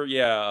saber.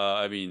 Yeah.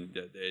 I mean,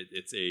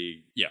 it's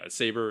a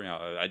saber.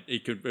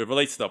 It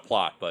relates to the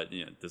plot, but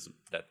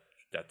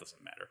that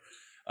doesn't matter.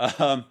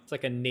 It's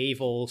like a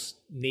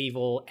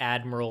naval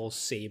admiral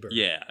saber.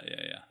 Yeah.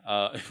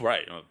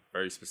 Right.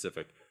 Very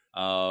specific.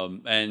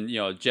 And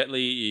Jet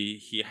Li,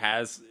 he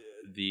has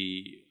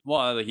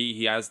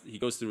he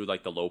goes through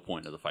like the low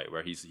point of the fight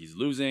where he's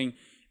losing.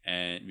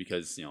 And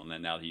because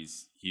now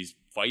he's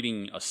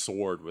fighting a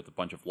sword with a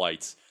bunch of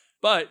lights,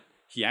 but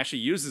he actually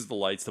uses the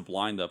lights to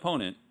blind the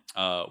opponent,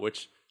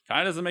 which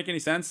kind of doesn't make any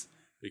sense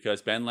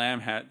because Ben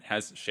Lamb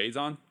has shades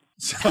on.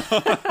 So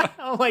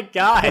oh my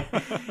god!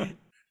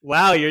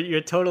 Wow, you're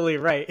totally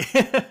right.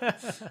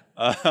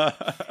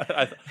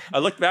 I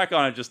looked back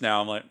on it just now.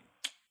 I'm like,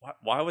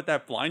 why would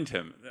that blind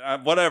him?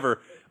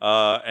 Whatever.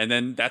 And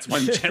then that's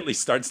when Jet Li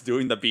starts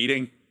doing the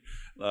beating.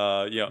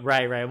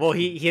 Right. Well,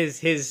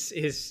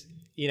 his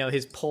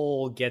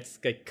pole gets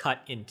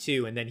cut in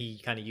two, and then he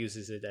kind of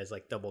uses it as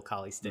like double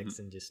collie sticks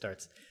and just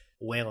starts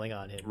wailing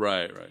on him.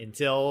 Right.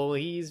 Until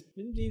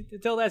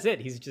that's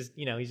it. He's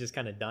just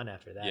kind of done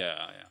after that.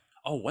 Yeah.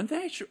 Oh, one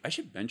thing I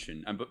should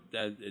mention,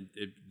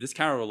 this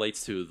kind of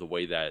relates to the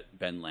way that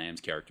Ben Lamb's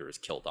character is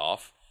killed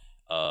off.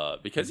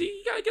 because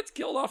he kind of gets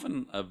killed off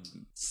in a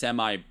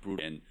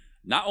semi-brutal. And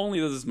not only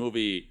does this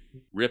movie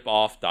rip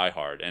off Die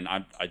Hard, and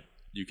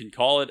you can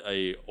call it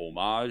a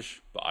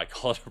homage, but I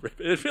call it a rip.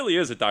 It really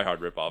is a Die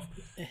Hard ripoff.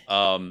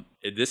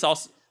 This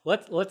also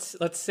let's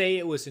say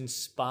it was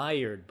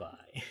inspired by.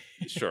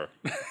 Sure.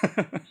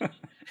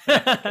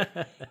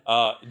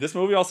 This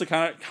movie also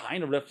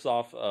kind of rips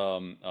off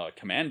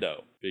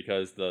Commando,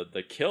 because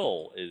the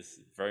kill is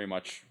very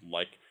much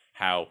like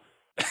how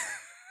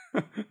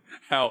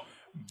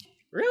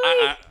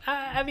Really?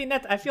 I mean,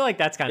 I feel like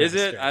that's kind of is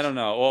it? I don't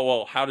know.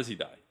 Well, how does he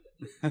die?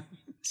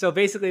 So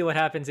basically, what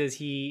happens is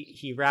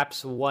he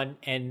wraps one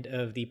end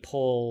of the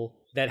pole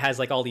that has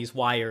like all these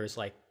wires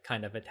like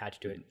kind of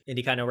attached to it, and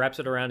he kind of wraps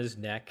it around his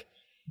neck.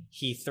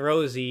 He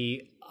throws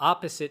the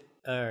opposite,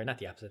 or not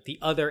the opposite, the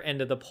other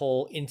end of the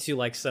pole into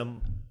like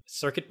some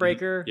circuit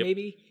breaker, Yep.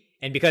 maybe.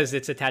 And because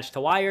it's attached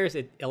to wires,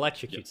 it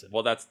electrocutes him.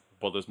 Well,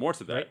 there's more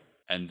to that, Right.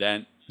 and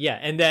then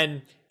And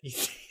then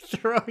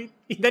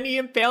then he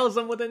impales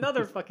him with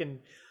another fucking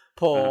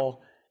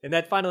pole, and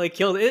that finally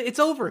kills. It's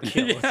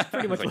overkill. It's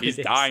pretty much it's like what he's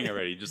it is. dying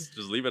already. Just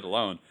leave it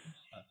alone.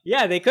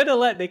 Yeah, they could have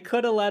let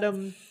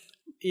him,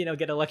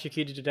 get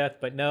electrocuted to death,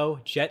 but no.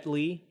 Jet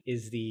Li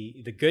is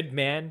the good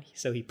man,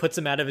 so he puts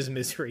him out of his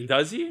misery.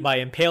 Does he? By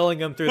impaling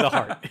him through the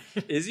heart.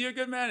 Is he a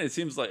good man? It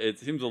seems a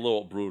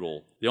little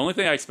brutal. The only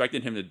thing I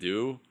expected him to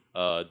do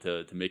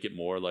to make it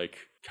more like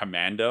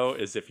Commando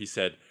is if he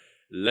said,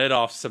 "Let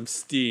off some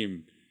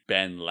steam,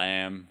 Ben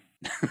Lamb."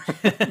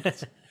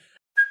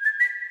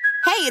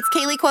 Hey, it's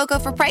Kaylee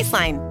Cuoco for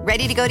Priceline.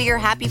 Ready to go to your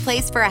happy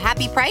place for a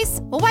happy price?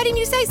 Well, why didn't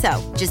you say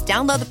so? Just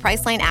download the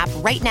Priceline app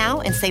right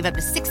now and save up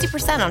to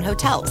 60% on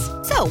hotels.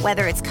 So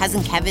whether it's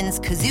Cousin Kevin's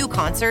Kazoo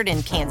Concert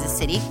in Kansas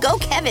City, go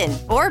Kevin,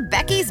 or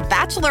Becky's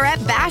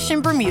Bachelorette Bash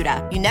in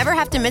Bermuda, you never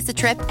have to miss a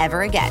trip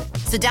ever again.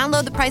 So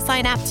download the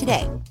Priceline app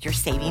today. Your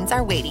savings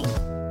are waiting.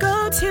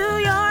 Go to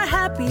your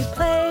happy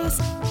place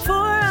for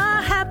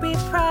a happy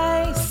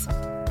price.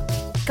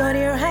 Go to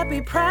your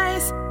happy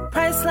price,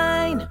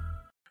 Priceline.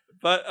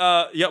 But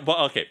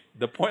okay.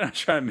 The point I'm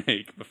trying to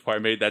make before I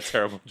made that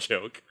terrible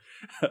joke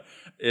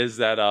is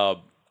that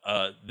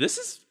this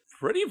is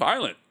pretty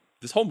violent.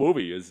 This whole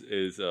movie is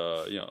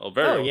very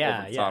over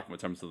the top in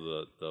terms of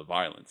the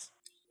violence.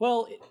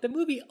 Well, the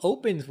movie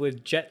opens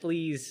with Jet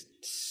Li's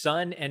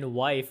son and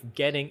wife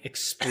getting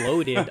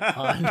exploded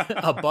on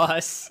a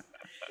bus.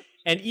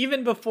 And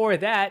even before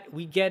that,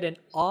 we get an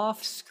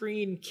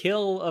off-screen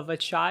kill of a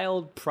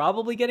child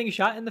probably getting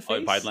shot in the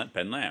face. By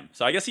Ben Lamb.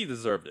 So I guess he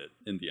deserved it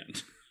in the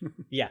end.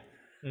 Yeah.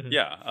 Mm-hmm.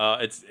 Yeah.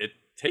 It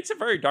takes a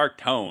very dark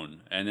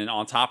tone, and then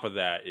on top of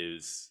that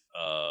is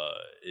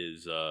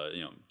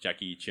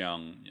Jackie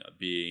Cheung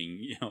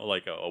being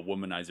like a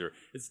womanizer.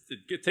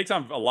 It takes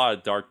on a lot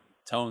of dark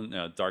tone,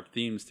 dark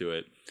themes to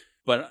it.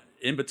 But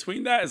in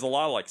between that is a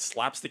lot of like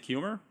slapstick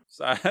humor.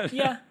 So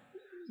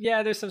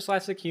Yeah, there's some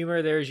slapstick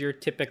humor. There's your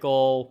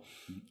typical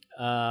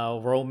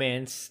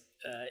romance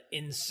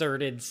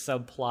inserted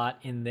subplot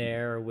in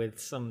there with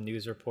some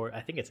news report.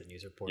 I think it's a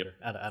news reporter.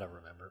 Yep. I don't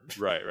remember.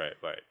 Right.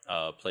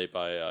 Played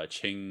by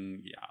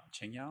Cheng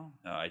Yao.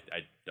 I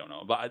don't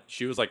know, but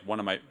she was like one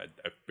of my.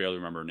 I barely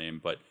remember her name,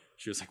 but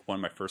she was like one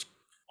of my first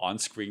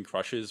on-screen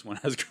crushes when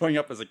I was growing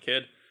up as a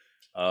kid.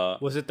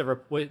 Was it the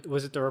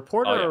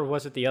reporter or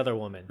was it the other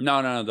woman?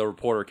 No, the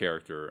reporter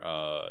character.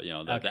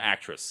 The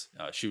actress.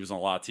 She was on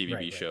a lot of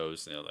TV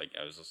shows. Like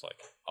I was just like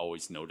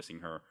always noticing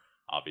her.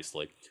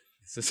 Obviously,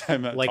 since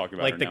I'm talking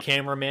about like her the now.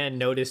 cameraman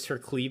noticed her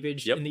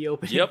cleavage in the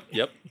opening.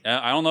 Yep.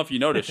 I don't know if you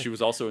noticed, she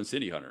was also in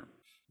City Hunter.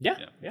 Yeah.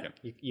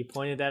 Okay. You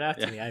pointed that out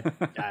to me.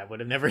 I would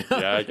have never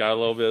known. Yeah, I got a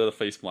little bit of the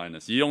face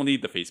blindness. You don't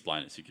need the face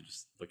blindness. You can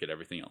just look at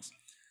everything else.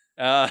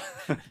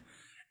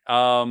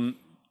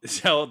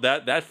 So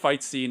that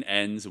fight scene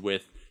ends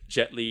with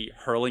Jet Li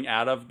hurling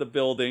out of the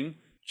building,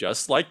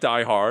 just like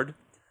Die Hard.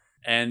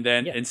 And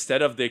then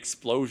instead of the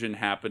explosion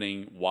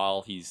happening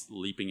while he's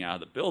leaping out of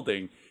the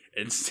building,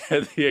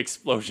 instead the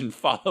explosion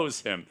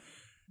follows him.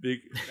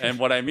 And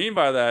what I mean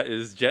by that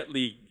is Jet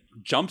Li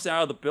jumps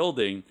out of the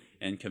building,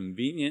 and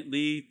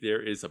conveniently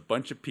there is a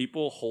bunch of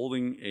people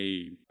holding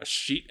a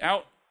sheet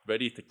out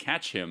ready to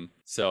catch him.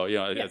 So,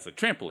 it's a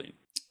trampoline.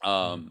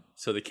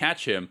 So they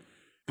catch him,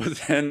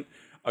 but then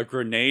a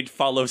grenade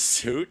follows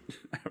suit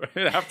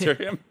right after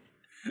him,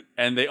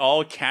 and they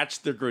all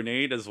catch the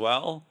grenade as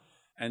well.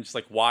 And just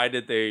like, why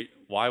would they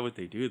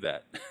do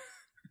that?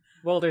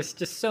 Well, there's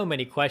just so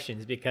many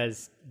questions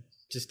because,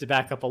 just to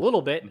back up a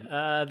little bit,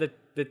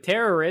 the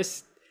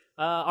terrorists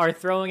are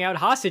throwing out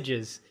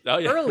hostages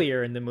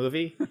earlier in the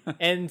movie,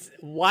 and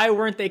why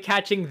weren't they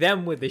catching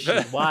them with the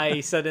sheet?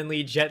 Why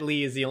suddenly Jet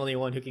Li is the only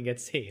one who can get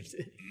saved?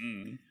 I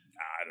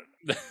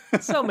don't know.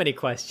 So many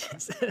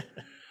questions.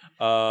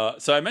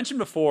 So I mentioned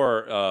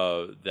before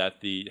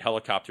that the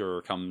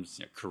helicopter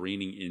comes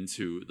careening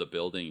into the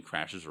building and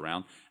crashes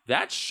around.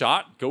 That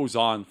shot goes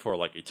on for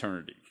like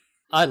eternity.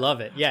 I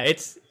love it. Yeah,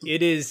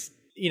 it is.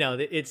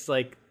 It's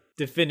like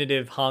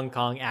definitive Hong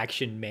Kong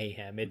action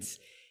mayhem.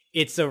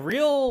 It's a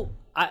real.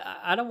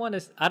 I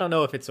don't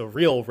know if it's a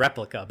real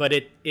replica, but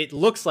it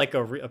looks like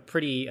a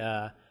pretty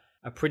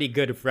a pretty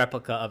good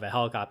replica of a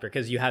helicopter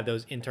because you have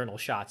those internal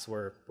shots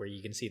where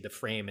you can see the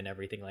frame and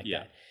everything like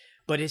that.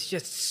 But it's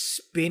just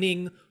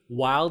spinning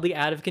wildly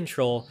out of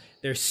control.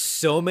 There's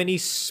so many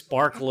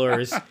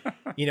sparklers,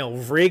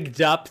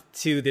 rigged up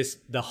to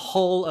the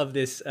hull of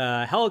this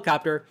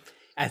helicopter.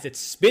 As it's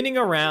spinning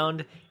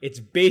around, it's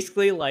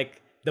basically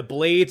like the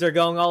blades are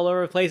going all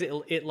over the place.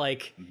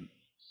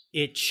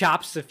 It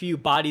chops a few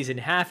bodies in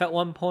half at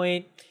one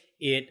point.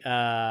 It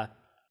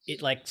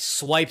like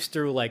swipes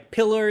through like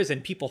pillars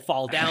and people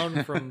fall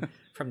down from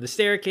the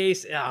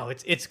staircase. Oh,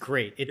 it's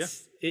great.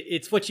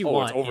 It's what you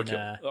want. It's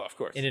overkill. Of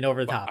course. In an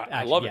over the top I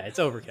action. love it. Yeah, it's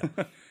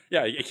overkill.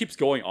 Yeah, it keeps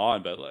going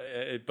on, but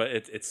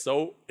it's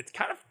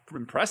kind of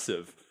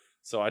impressive.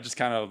 So I just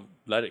kind of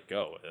let it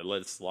go,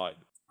 let it slide.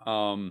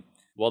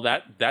 Well,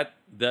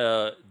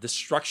 the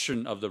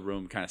destruction of the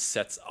room kind of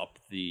sets up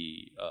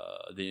the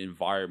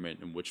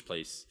environment in which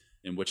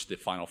the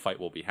final fight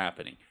will be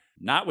happening.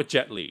 Not with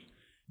Jet Li.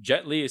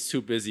 Jet Li is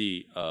too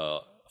busy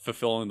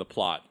fulfilling the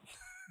plot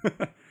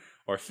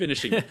or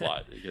finishing the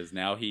plot because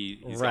now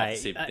he's got to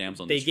save the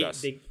damsel in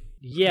distress. They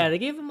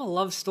gave him a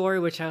love story,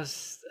 which I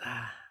was,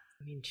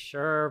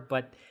 sure,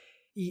 but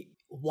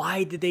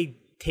why did they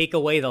take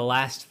away the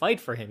last fight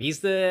for him?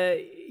 He's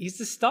the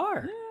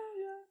star.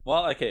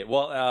 Well, okay.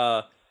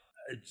 Well,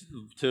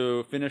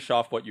 to finish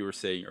off what you were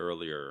saying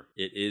earlier,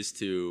 it is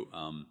to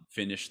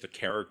finish the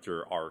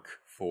character arc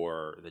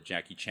for the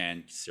Jackie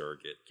Chan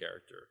surrogate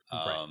character.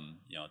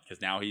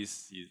 Because now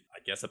he's I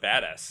guess a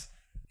badass.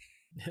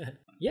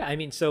 Yeah,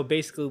 so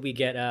basically we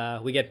get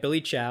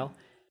Billy Chow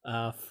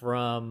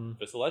from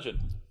Fist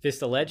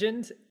of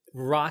Legend,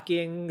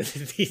 rocking one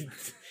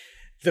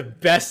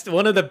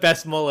of the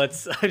best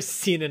mullets I've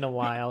seen in a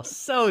while.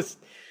 So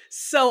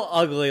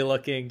ugly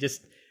looking,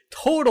 just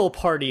total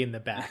party in the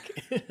back.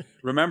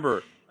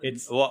 Remember,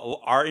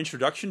 our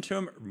introduction to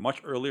him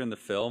much earlier in the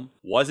film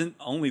wasn't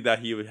only that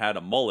he had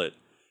a mullet,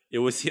 it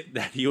was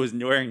that he was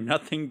wearing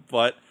nothing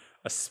but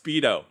a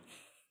Speedo.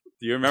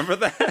 Do you remember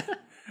that?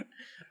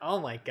 Oh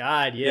my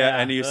God, yeah. Yeah,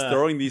 and he was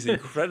throwing these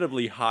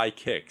incredibly high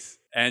kicks.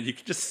 And you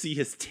can just see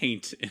his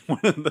taint in one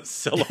of the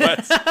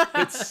silhouettes.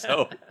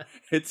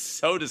 It's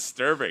so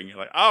disturbing. You're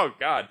like, oh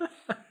God.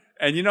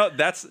 And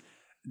that's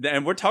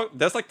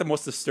like the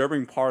most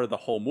disturbing part of the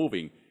whole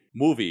movie,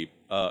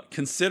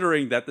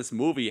 considering that this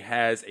movie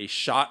has a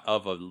shot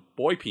of a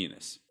boy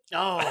penis.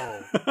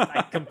 Oh,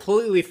 I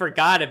completely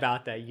forgot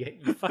about that.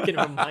 You fucking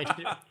reminded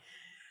me.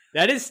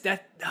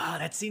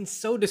 That scene's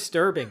so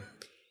disturbing.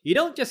 You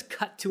don't just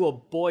cut to a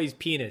boy's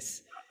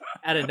penis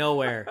out of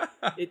nowhere.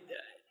 We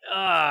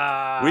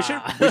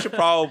should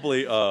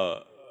probably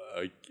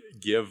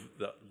give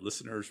the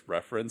listeners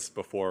reference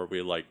before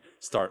we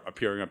start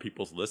appearing on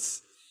people's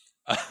lists.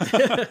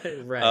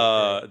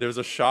 Right. There's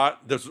a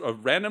shot. There's a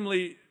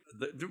randomly.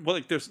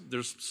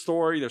 There's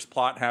story. There's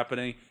plot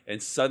happening,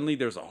 and suddenly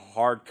there's a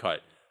hard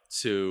cut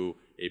to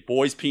a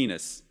boy's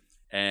penis,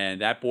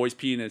 and that boy's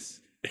penis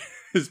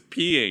is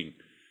peeing,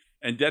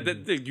 and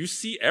that you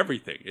see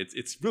everything.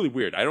 It's really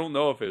weird. I don't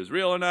know if it was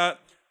real or not,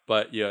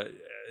 but yeah.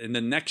 In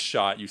the next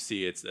shot, you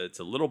see it's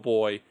a little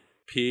boy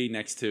peeing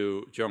next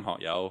to Jung Ho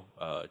Yao,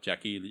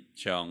 Jackie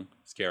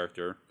Cheung's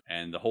character,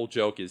 and the whole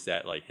joke is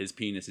that his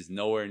penis is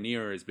nowhere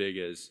near as big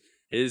as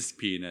his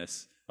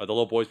penis, or the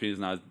little boy's penis is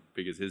not as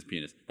big as his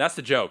penis. That's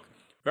the joke.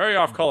 Very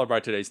off color by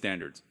today's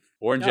standards,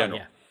 or in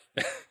general.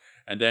 Yeah.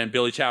 And then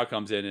Billy Chow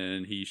comes in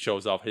and he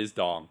shows off his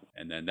dong,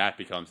 and then that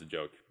becomes a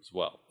joke as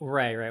well.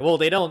 Right. Well,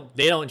 they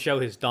don't show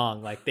his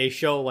dong. They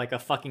show a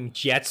fucking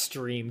jet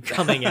stream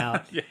coming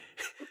out. Yeah.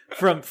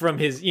 From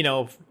his,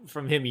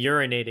 from him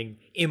urinating,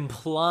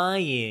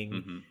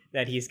 implying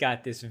that he's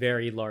got this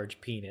very large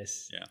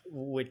penis,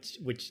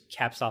 which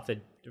caps off a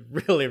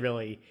really,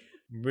 really,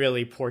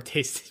 really poor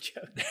tasting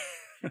joke.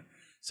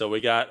 So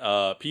we got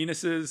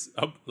penises,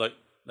 like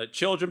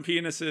children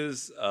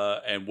penises,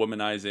 and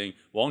womanizing.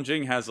 Wong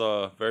Jing has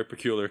a very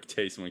peculiar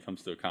taste when it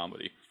comes to a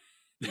comedy.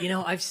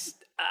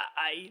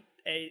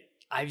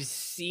 I've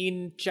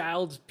seen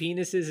child's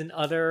penises in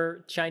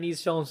other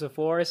Chinese films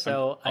before,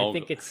 so I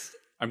think it's.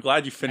 I'm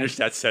glad you finished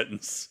that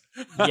sentence.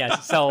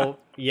 Yes. So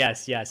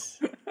yes.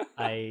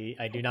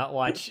 I do not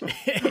watch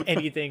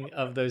anything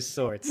of those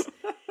sorts.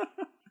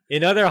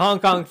 In other Hong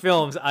Kong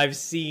films, I've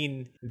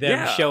seen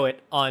them show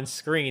it on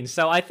screen.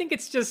 So I think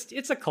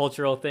it's a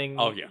cultural thing.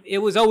 Oh yeah. It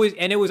was always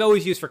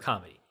used for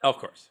comedy. Of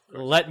course.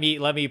 Let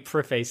me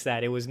preface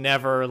that. It was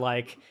never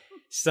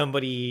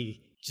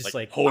somebody just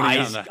honing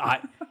eyes,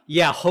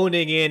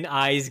 honing in,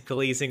 eyes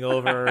glazing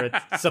over,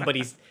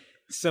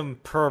 some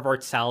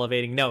pervert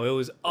salivating. No, it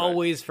was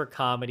always for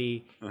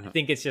comedy. I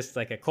think it's just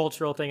a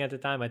cultural thing at the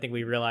time. I think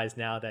we realize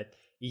now that,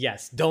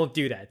 yes, don't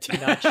do that. Do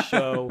not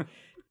show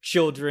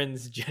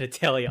children's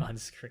genitalia on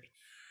screen.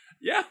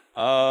 Yeah.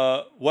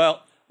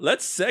 Well,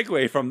 let's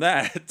segue from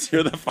that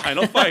to the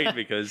final fight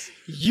because...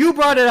 You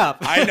brought it up.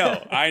 I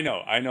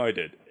know I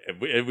did.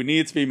 It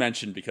needs to be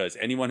mentioned because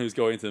anyone who's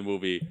going to the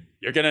movie,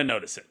 you're going to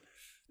notice it.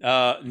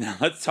 Now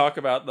let's talk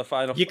about the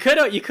final. You could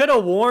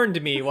have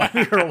warned me while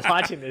we were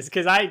watching this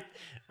because I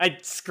I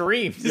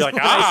screamed. You're like,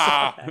 when I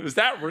saw ah, is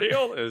that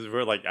real?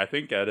 We're like, I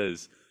think that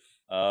is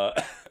a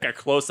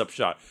close-up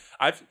shot.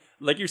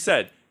 Like you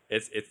said,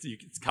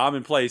 it's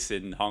commonplace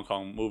in Hong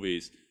Kong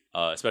movies,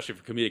 especially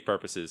for comedic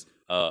purposes,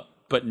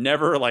 but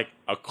never like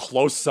a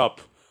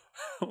close-up,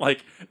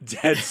 like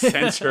dead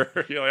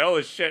center. You're like,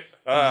 oh shit.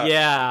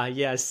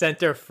 Yeah,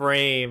 center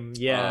frame.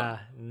 Yeah.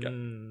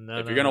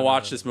 If you're gonna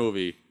watch this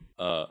movie,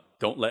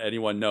 don't let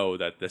anyone know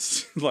that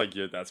this, like,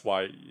 that's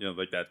why,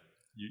 like that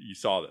you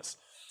saw this.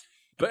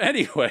 But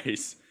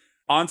anyways,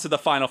 on to the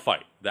final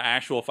fight, the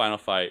actual final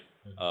fight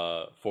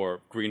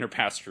for greener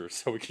pastures,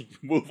 so we can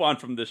move on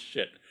from this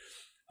shit.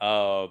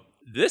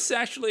 This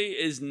actually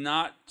is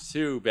not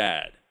too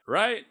bad,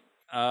 right?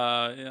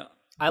 Yeah.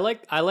 I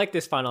like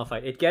this final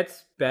fight. It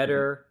gets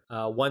better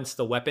once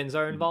the weapons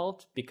are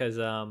involved, because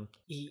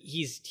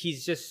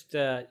he's just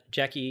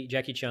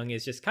Jackie Chung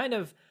is just kind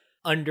of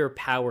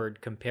underpowered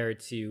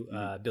compared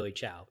to Billy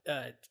Chow,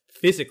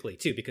 physically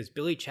too, because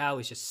Billy Chow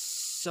is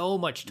just so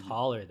much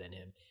taller than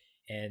him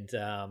and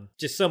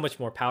just so much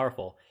more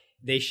powerful.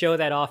 They show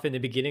that off in the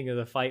beginning of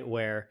the fight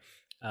where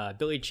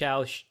Billy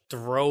Chow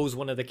throws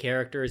one of the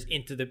characters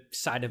into the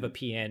side of a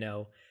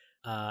piano,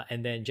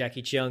 and then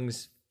Jackie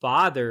Chung's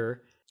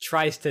father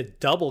tries to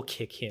double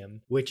kick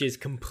him, which is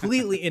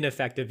completely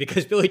ineffective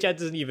because Billy Chow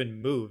doesn't even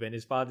move and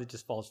his father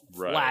just falls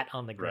flat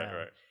on the ground.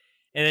 Right.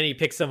 And then he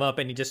picks him up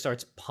and he just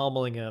starts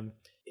pummeling him,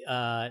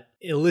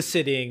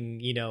 eliciting,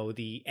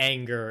 the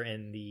anger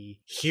and the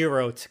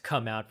hero to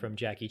come out from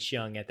Jackie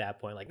Chung at that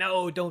point. Like,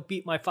 no, don't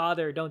beat my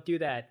father. Don't do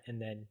that. And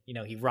then,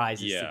 he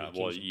rises to the occasion.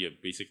 Yeah, well, he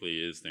basically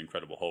is the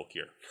Incredible Hulk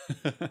here,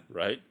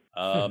 right?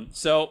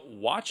 So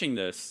watching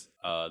this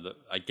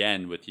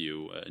again with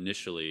you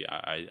initially,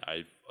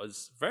 I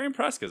was very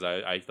impressed because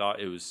I thought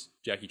it was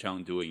Jackie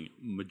Chung doing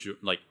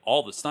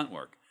all the stunt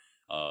work.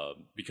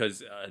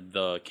 Because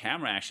the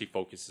camera actually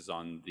focuses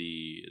on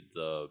the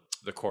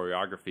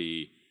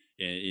choreography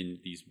in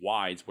these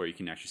wides where you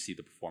can actually see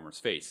the performer's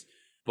face.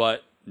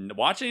 But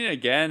watching it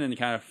again and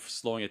kind of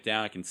slowing it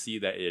down, I can see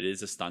that it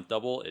is a stunt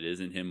double. It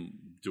isn't him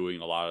doing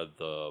a lot of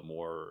the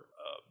more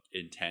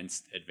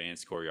intense,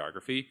 advanced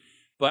choreography.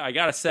 But I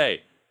gotta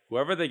say,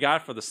 whoever they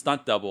got for the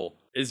stunt double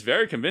is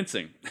very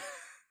convincing.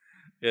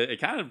 It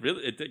kind of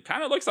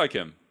looks like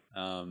him.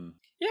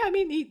 Yeah, I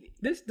mean,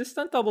 this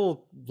stunt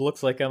double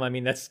looks like him. I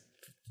mean, that's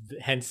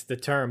hence the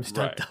term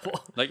stunt double.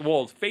 Like,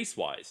 well,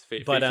 face-wise,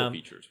 facial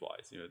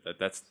features-wise,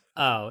 that's.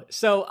 Oh,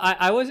 so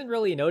I wasn't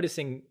really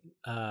noticing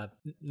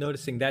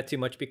that too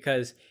much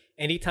because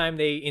anytime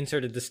they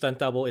inserted the stunt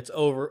double, it's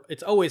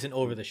always an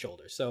over the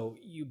shoulder, so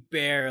you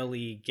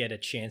barely get a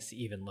chance to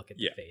even look at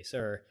the face,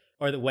 or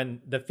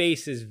when the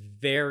face is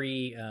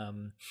very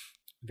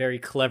very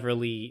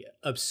cleverly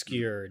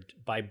obscured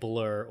by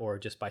blur or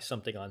just by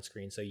something on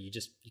screen, so you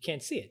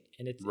can't see it,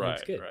 and it's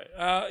good.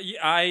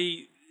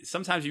 Right.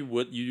 Sometimes you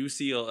do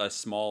see a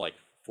small, like,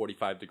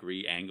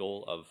 45-degree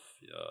angle of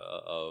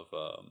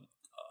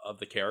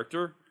the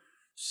character,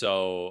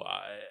 so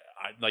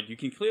I like, you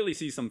can clearly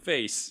see some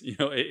face,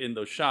 in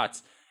those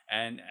shots,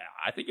 and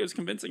I think it was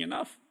convincing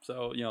enough.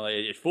 So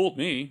it fooled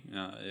me.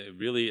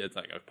 It's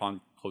like upon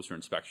closer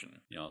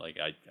inspection, like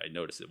I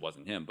noticed it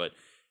wasn't him, but.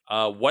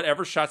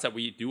 Whatever shots that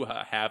we do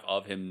have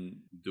of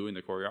him doing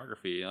the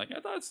choreography, like, I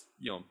thought it's,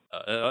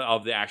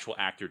 of the actual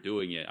actor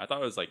doing it, I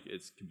thought it was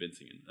it's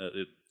convincing.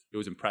 It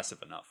was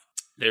impressive enough.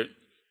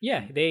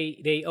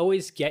 They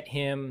always get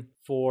him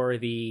for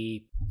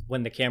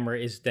when the camera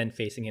is then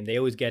facing him. They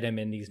always get him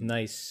in these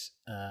nice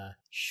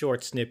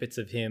short snippets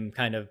of him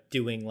kind of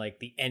doing like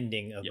the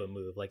ending of a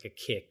move, like a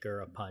kick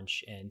or a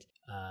punch. And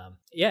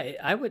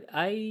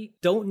I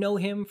don't know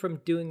him from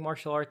doing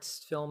martial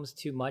arts films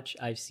too much.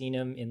 I've seen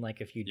him in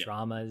like a few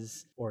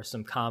dramas or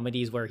some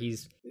comedies where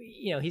he's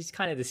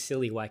kind of the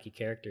silly, wacky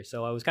character.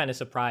 So I was kind of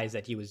surprised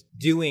that he was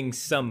doing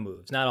some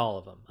moves, not all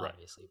of them,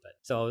 obviously. But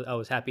so I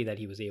was happy that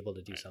he was able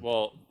to do something.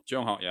 Well,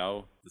 Jung Hong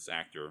Yao, this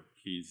actor,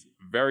 he's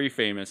very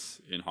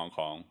famous in Hong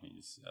Kong.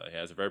 He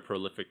has a very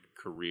prolific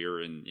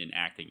career in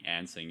acting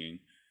and singing.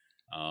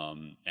 But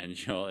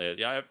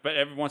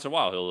every once in a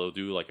while he'll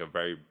do like a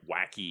very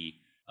wacky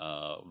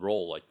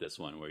role like this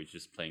one where he's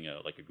just playing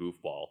a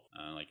goofball.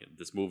 Like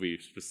this movie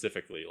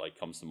specifically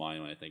comes to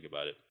mind when I think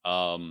about it.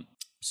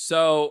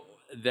 So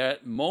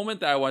that moment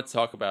that I want to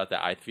talk about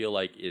that I feel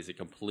like is a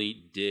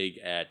complete dig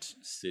at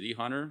City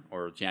Hunter,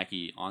 or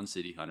Jackie on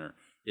City Hunter,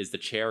 is the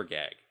chair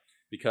gag.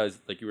 Because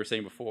like you were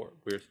saying before,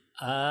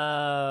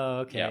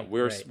 okay. Yeah,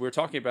 we're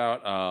talking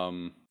about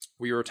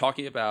we were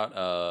talking about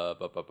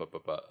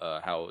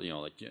how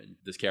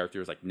this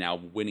character is like now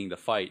winning the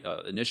fight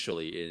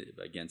initially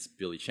against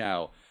Billy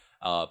Chow,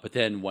 but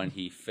then when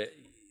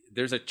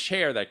there's a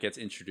chair that gets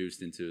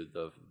introduced into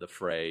the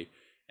fray,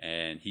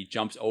 and he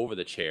jumps over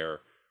the chair,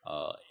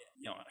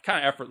 kind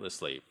of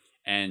effortlessly,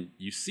 and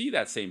you see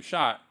that same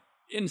shot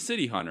in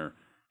City Hunter,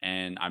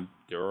 and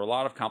there were a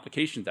lot of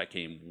complications that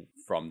came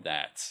from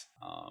that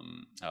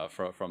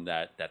from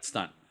that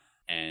stunt.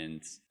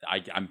 And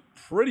I'm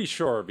pretty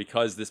sure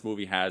because this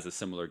movie has a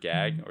similar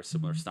gag or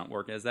similar stunt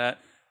work as that,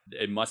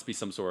 it must be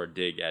some sort of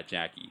dig at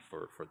Jackie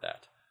for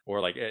that. or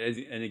like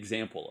an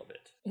example of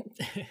it.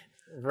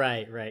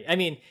 Right. I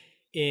mean,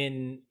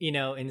 in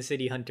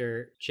City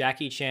Hunter,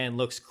 Jackie Chan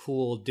looks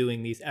cool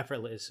doing these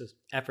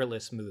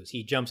effortless moves.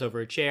 He jumps over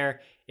a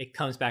chair, it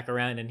comes back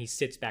around, and he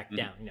sits back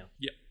down.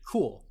 Yeah.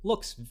 Cool.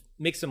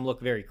 Makes him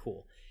look very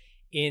cool.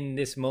 In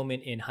this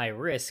moment in High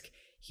Risk,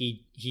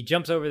 he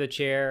jumps over the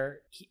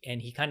chair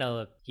and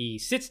he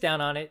sits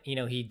down on it.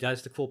 He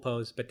does the cool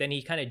pose, but then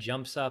he kind of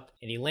jumps up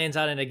and he lands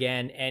on it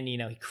again, and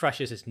he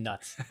crushes his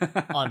nuts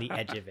on the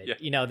edge of it.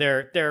 Yeah.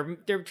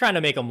 They're trying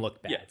to make him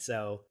look bad. Yeah.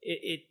 So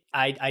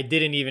I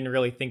didn't even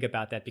really think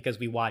about that because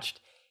we watched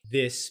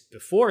this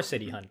before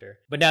City Hunter.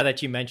 But now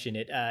that you mention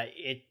it,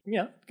 it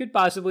could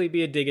possibly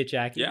be a dig at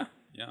Jackie. Yeah.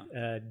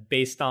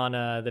 Based on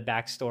the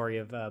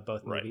backstory of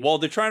both movies. Right. Well,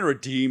 they're trying to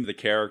redeem the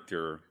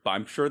character, but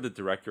I'm sure the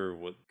director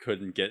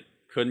couldn't get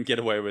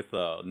away with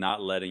not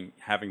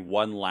having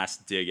one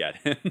last dig at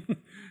him.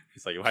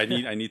 He's like, I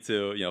need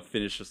to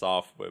finish this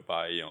off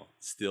by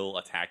still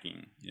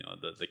attacking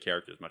the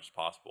character as much as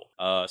possible.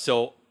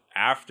 So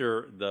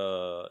after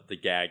the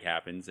gag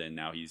happens and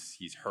now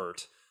he's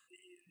hurt.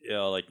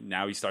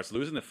 Now he starts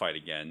losing the fight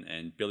again,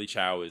 and Billy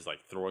Chow is like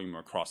throwing him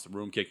across the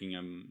room, kicking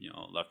him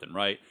left and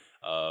right.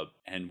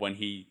 And when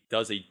he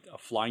does a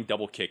flying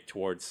double kick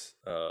towards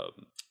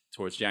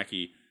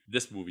Jackie,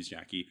 this movie's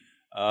Jackie,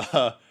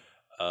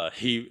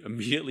 he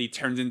immediately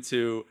turns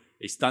into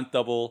a stunt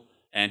double,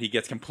 and he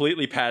gets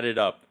completely padded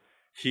up.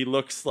 He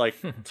looks like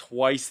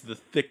twice the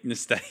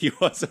thickness that he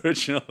was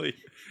originally.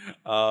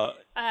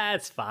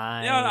 That's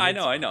fine. Yeah,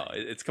 I know.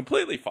 It's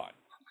completely fine.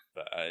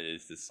 But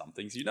it's just some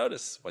things you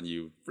notice when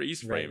you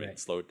freeze frame it and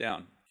slow it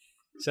down.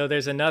 So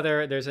there's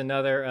another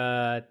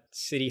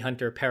City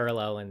Hunter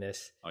parallel in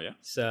this. Oh yeah.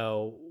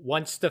 So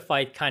once the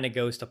fight kind of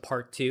goes to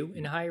part 2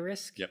 in High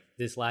Risk,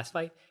 this last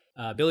fight,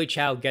 Billy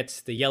Chow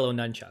gets the yellow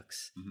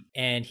nunchucks,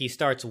 and he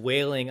starts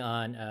wailing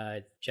on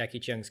Jackie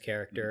Chung's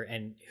character,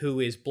 and who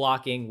is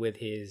blocking with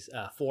his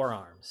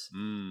forearms.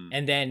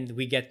 And then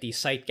we get the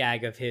sight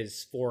gag of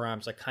his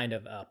forearms are kind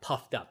of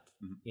puffed up,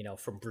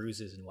 from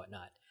bruises and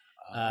whatnot.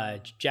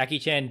 Jackie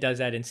Chan does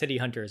that in City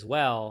Hunter as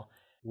well,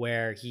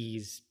 where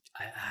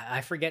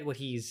I forget what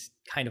he's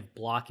kind of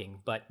blocking,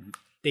 but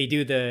they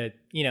do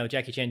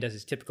Jackie Chan does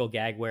his typical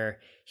gag where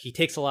he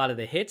takes a lot of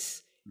the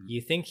hits,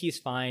 you think he's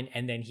fine,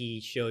 and then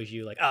he shows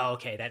you like, oh,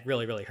 okay, that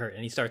really, really hurt.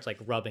 And he starts like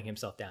rubbing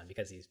himself down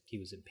because he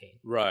was in pain.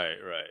 Right.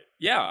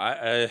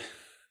 Yeah.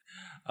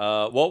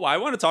 Well, I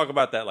want to talk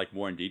about that like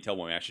more in detail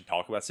when we actually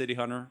talk about City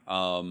Hunter.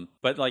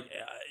 But like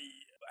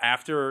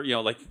after,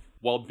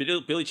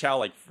 Billy Chow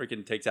like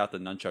freaking takes out the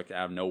nunchuck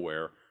out of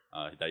nowhere.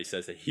 That he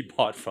says that he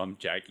bought from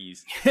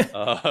Jackie's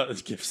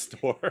gift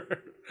store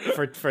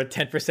for a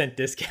 10%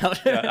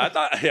 discount.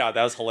 that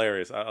was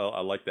hilarious. I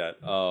like that.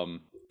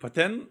 But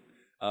then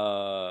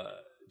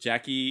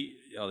Jackie,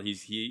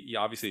 he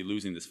obviously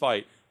losing this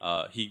fight.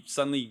 He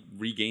suddenly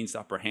regains the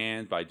upper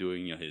hand by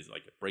doing his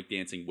like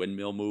breakdancing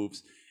windmill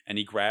moves, and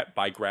he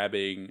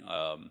grabbing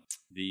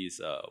these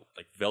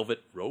like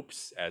velvet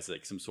ropes as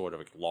like some sort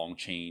of like long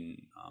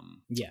chain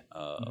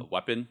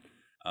weapon.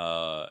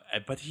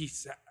 But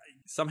he's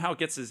somehow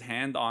gets his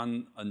hand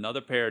on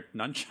another pair of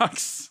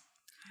nunchucks.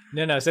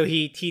 No. So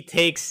he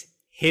takes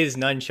his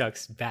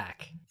nunchucks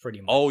back pretty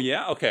much. Oh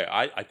yeah, okay.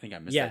 I think I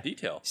missed that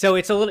detail. So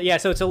it's a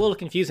little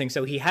confusing.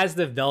 So he has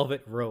the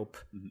velvet rope,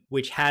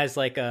 which has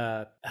like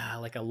a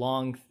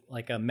long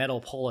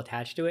metal pole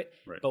attached to it.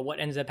 Right. But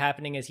what ends up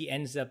happening is he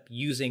ends up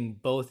using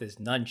both as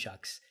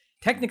nunchucks.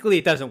 Technically,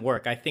 it doesn't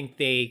work. I think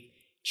they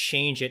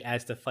change it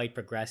as the fight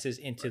progresses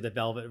into the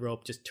velvet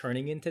rope just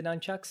turning into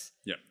nunchucks.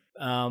 Yeah.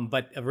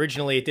 But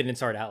originally it didn't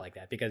start out like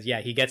that because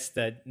he gets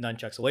the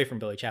nunchucks away from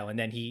Billy Chow, and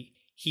then he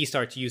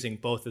starts using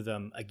both of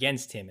them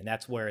against him, and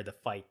that's where the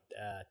fight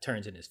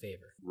turns in his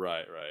favor.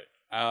 Right.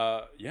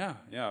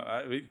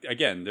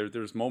 Again,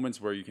 there's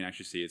moments where you can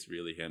actually see it's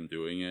really him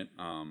doing it.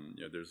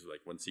 There's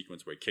like one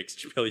sequence where he kicks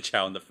Billy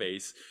Chow in the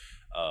face.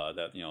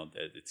 That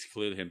it's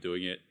clearly him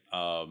doing it.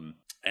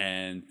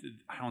 And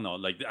I don't know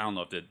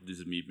if this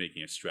is me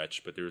making a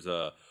stretch, but there's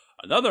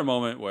another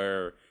moment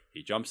where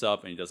he jumps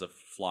up and he does a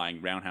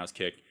flying roundhouse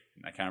kick,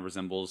 and that kind of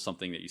resembles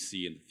something that you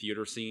see in the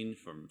theater scene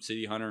from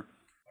City Hunter.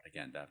 But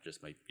again, that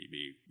just might be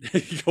me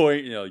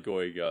going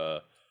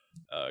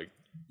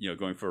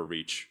for a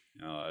reach.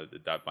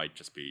 That might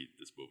just be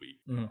this movie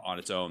on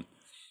its own.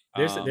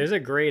 There's a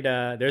great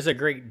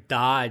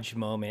dodge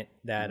moment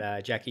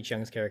that Jackie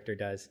Chung's character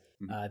does.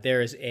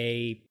 There's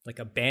a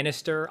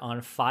banister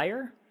on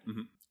fire,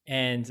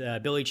 and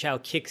Billy Chow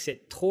kicks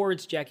it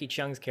towards Jackie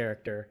Chung's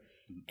character,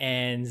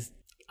 and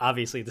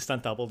obviously the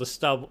stunt double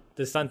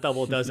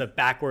does a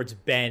backwards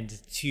bend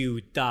to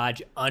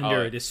dodge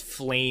under this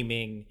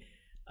flaming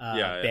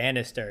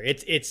banister.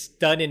 It's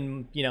done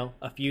in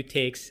a few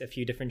takes, a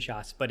few different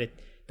shots, but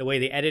the way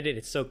they edit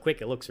it's so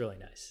quick, it looks really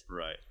nice.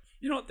 Right.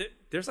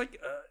 There's like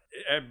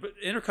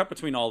intercut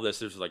between all this.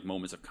 There's like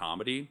moments of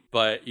comedy,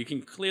 but you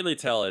can clearly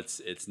tell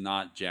it's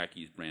not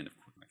Jackie's brand of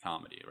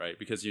comedy, right?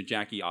 Because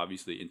Jackie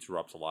obviously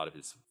interrupts a lot of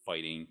his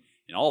fighting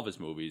in all of his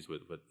movies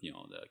with the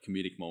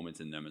comedic moments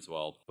in them as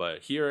well.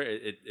 But here,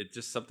 it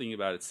just something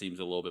about it seems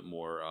a little bit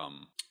more.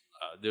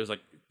 There's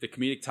like the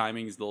comedic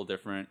timing is a little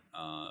different,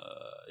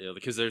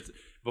 because there's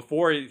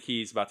before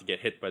he's about to get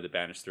hit by the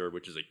banister,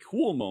 which is a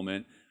cool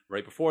moment.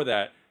 Right before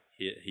that,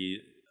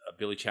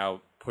 Billy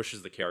Chow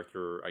pushes the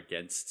character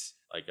against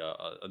like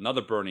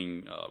another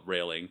burning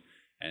railing,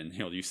 and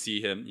you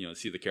see him,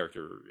 see the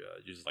character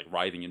just like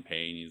writhing in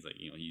pain. He's like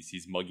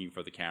he's mugging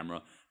for the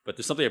camera, but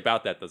there's something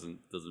about that doesn't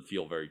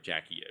feel very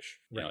Jackie-ish.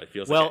 Right. It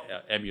feels like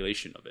an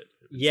emulation of it.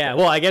 Yeah,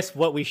 well, I guess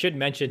what we should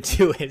mention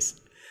too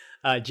is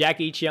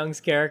Jackie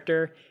Cheung's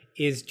character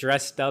is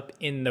dressed up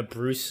in the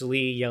Bruce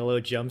Lee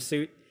yellow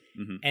jumpsuit.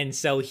 Mm-hmm. And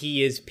so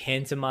he is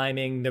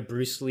pantomiming the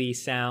Bruce Lee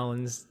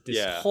sounds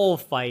this whole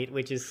fight,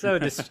 which is so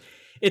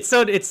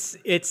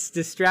it's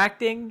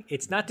distracting.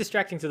 It's not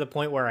distracting to the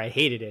point where I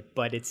hated it,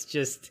 but it's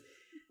just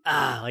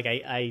like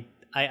I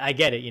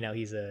get it.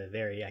 He's a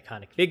very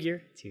iconic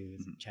figure to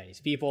Chinese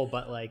people,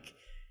 but like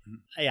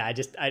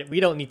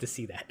we don't need to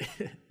see that.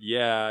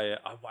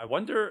 I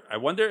wonder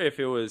if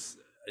it was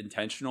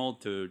intentional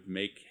to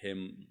make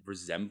him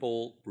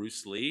resemble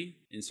Bruce Lee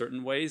in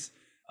certain ways,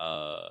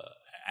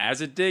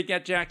 as it did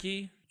get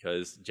Jackie,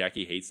 because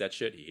Jackie hates that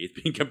shit. He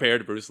hates being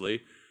compared to Bruce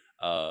Lee,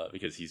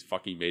 because he's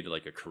fucking made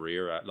like a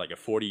career, like a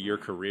 40-year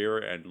career,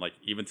 and like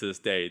even to this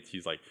day,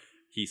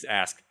 he's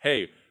asked,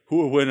 "Hey,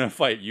 who would win a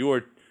fight? You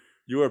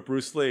or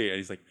Bruce Lee?" And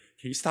he's like,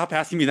 "Can you stop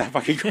asking me that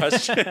fucking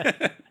question?"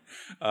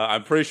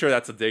 I'm pretty sure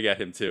that's a dig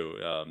at him too.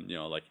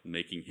 Like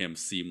making him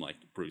seem like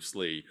Bruce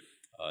Lee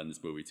in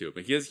this movie too,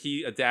 because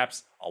he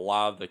adapts a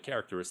lot of the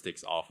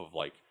characteristics off of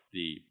like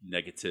the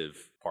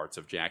negative parts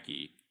of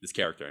Jackie, this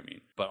character, I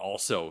mean, but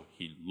also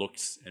he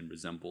looks and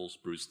resembles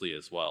Bruce Lee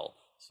as well.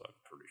 So I'm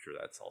pretty sure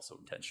that's also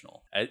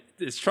intentional.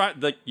 It's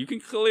you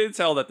can clearly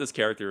tell that this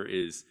character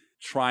is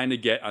trying to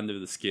get under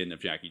the skin of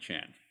Jackie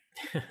Chan.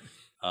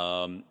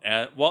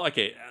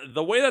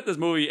 The way that this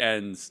movie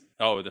ends,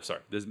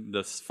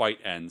 this fight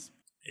ends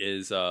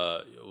is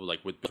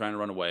like with trying to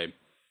run away.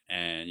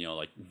 And,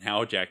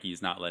 now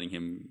Jackie's not letting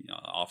him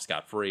off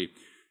scot-free.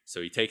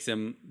 So he takes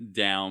him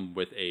down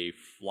with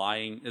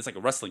it's like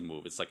a wrestling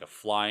move. It's like a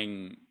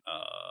flying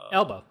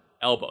elbow.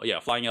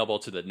 Flying elbow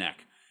to the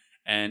neck.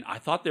 And I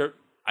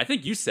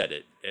think you said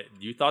it.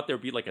 You thought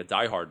there'd be like a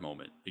Die Hard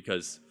moment,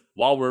 because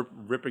while we're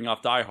ripping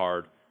off Die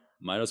Hard,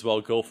 might as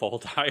well go full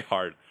Die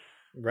Hard.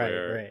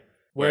 Right.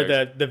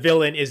 Where the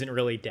villain isn't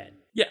really dead.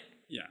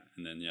 Yeah,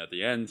 and then at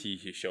the end he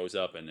shows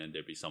up, and then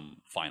there'd be some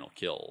final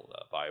kill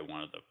by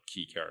one of the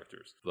key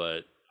characters.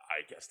 But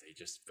I guess they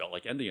just felt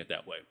like ending it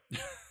that way.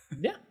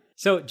 Yeah.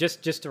 So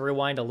just to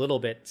rewind a little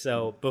bit,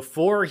 so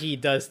before he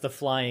does the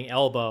flying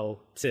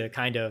elbow to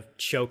kind of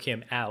choke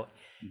him out,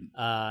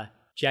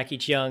 Jackie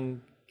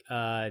Cheung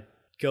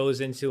goes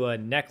into a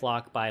neck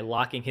lock by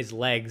locking his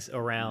legs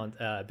around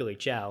Billy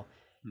Chow,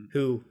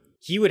 who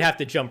he would have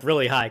to jump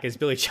really high because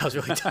Billy Chow's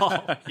really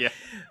tall. Yeah.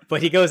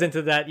 But he goes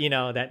into that,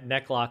 that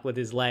neck lock with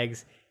his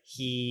legs.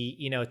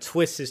 He,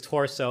 twists his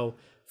torso,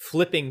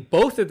 flipping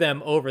both of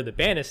them over the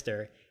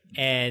banister.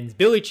 And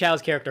Billy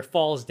Chow's character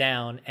falls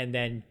down, and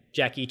then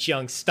Jackie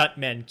Cheung's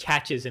stuntman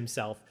catches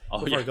himself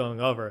before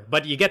going over.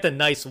 But you get the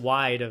nice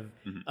wide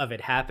of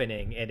it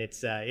happening, and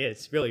it's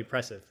really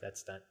impressive, that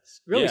stunt.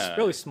 It's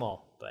really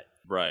small, but...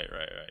 Right.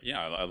 Yeah,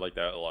 I like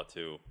that a lot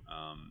too.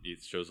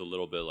 It shows a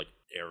little bit like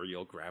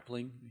aerial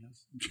grappling, I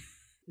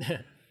guess.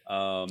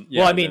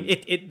 Well, I mean,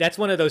 it that's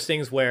one of those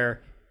things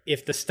where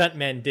if the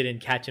stuntman didn't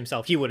catch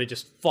himself, he would have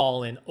just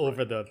fallen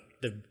over the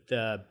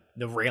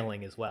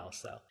railing as well.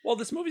 So, well,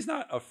 this movie's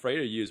not afraid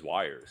to use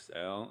wires.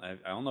 I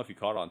don't know if you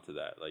caught on to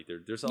that. Like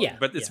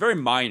but it's very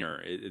minor.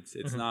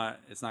 It's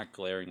not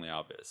glaringly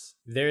obvious.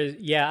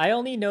 I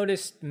only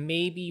noticed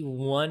maybe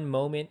one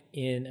moment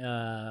in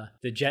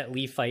the Jet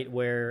Li fight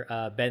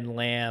where Ben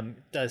Lam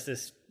does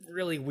this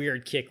really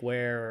weird kick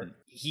where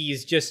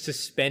he's just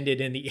suspended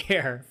in the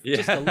air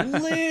just a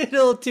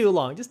little too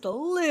long, just a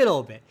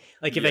little bit.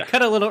 Like if it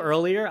cut a little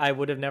earlier, I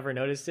would have never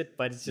noticed it,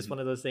 but it's just one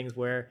of those things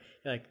where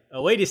you're like,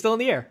 oh wait, he's still in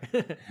the air.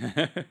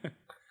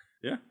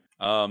 Yeah.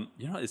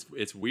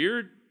 It's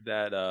weird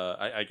that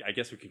I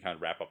guess we can kind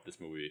of wrap up this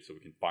movie so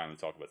we can finally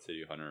talk about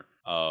City Hunter.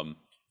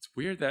 It's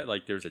weird that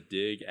like there's a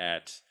dig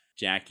at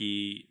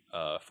Jackie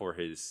for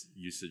his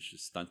usage of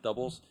stunt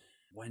doubles.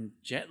 When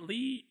Jet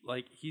Li,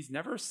 like, he's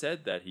never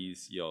said that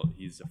he's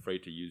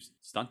afraid to use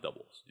stunt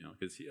doubles,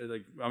 because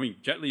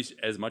Jet Li's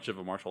as much of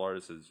a martial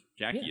artist as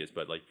Jackie is,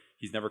 but like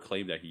he's never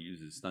claimed that he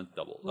uses stunt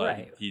doubles.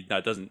 Right. He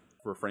doesn't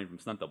refrain from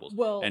stunt doubles.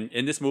 Well, and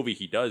in this movie,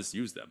 he does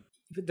use them.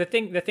 The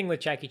thing with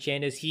Jackie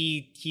Chan is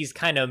he's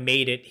kind of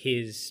made it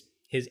his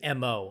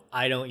MO.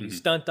 I don't use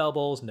stunt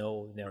doubles,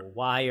 no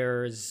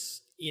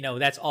wires.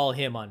 That's all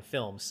him on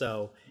film.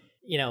 So.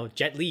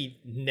 Jet Li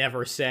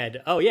never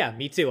said, "Oh yeah,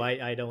 me too.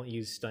 I don't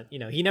use stunt."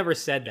 He never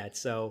said that.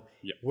 So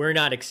we're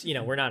not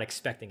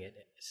expecting it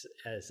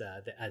as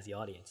the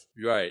audience.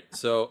 Right.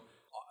 So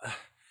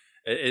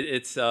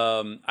it's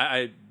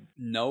I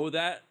know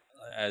that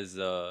as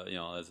a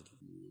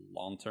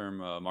long-term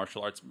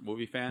martial arts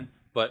movie fan,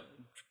 but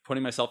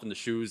putting myself in the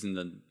shoes and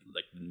then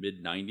like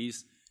mid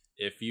 90s.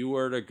 If you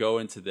were to go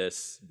into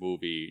this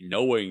movie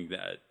knowing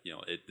that,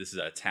 this is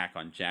an attack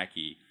on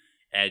Jackie,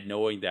 and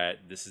knowing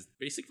that this is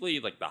basically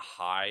like the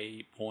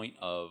high point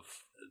of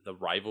the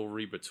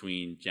rivalry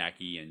between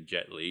Jackie and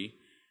Jet Li,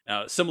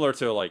 similar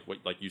to like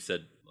you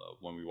said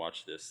when we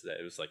watched this, that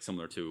it was like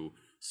similar to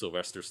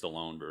Sylvester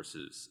Stallone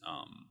versus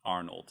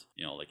Arnold,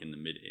 like in the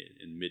mid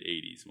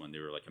 80s when they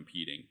were like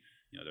competing.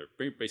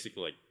 They're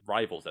basically like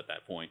rivals at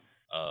that point.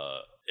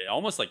 It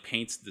almost like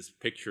paints this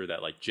picture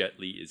that like Jet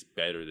Li is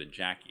better than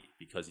Jackie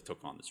because he took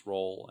on this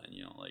role, and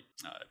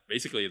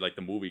basically like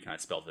the movie kind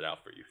of spells it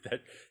out for you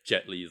that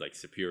Jet Li is like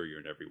superior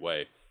in every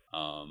way.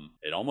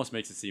 It almost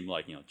makes it seem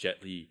like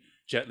Jet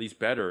Li's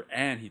better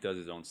and he does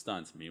his own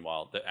stunts.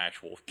 Meanwhile, the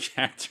actual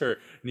actor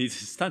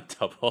needs a stunt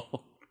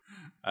double.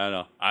 I don't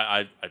know.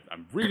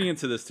 I'm reading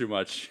into this too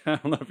much. I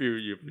don't know if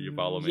you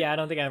follow me. Yeah, I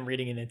don't think I'm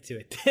reading into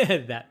it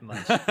that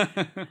much.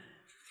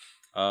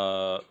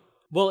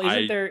 Well,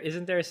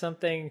 isn't there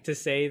something to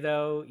say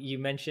though? You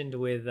mentioned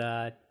with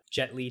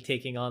Jet Li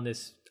taking on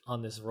this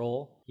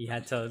role, he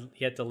had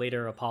to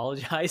later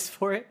apologize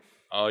for it.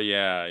 Oh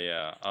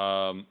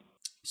yeah.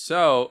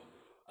 So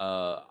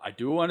I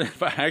do want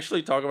to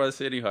actually talk about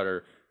City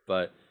Hunter,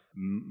 but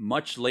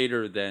much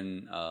later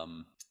than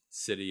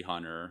City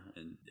Hunter.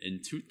 In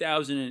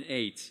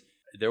 2008,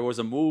 there was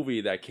a movie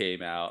that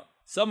came out.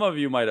 Some of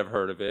you might have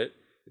heard of it.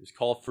 It was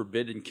called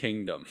Forbidden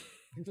Kingdom.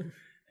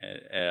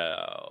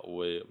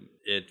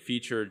 It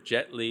featured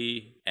Jet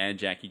Li and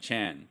Jackie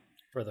Chan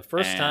for the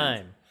first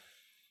time.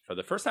 For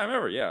the first time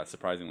ever, yeah.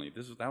 Surprisingly,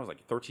 that was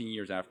like 13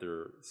 years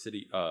after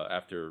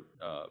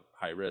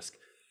High Risk.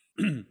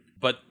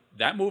 But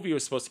that movie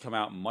was supposed to come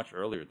out much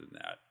earlier than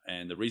that,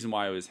 and the reason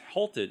why it was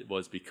halted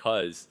was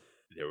because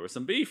there was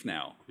some beef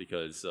now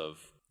because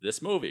of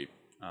this movie.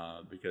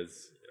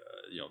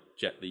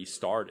 Jet Li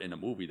starred in a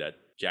movie that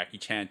Jackie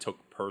Chan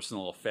took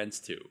personal offense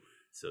to,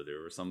 so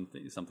there was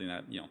something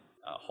that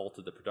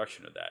halted the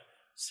production of that.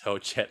 So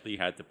Jet Li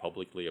had to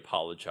publicly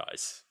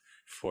apologize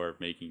for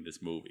making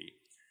this movie.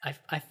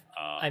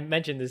 I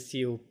mentioned this to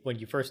you when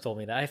you first told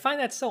me that. I find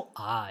that so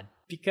odd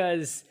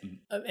because,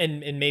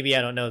 and maybe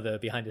I don't know the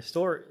behind the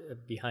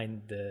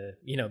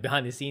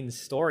scenes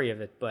story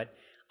of it, but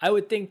I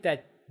would think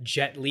that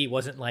Jet Li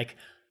wasn't like,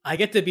 I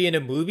get to be in a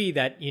movie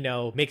that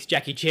makes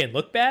Jackie Chan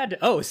look bad.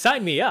 Oh,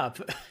 sign me up.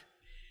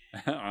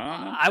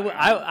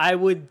 I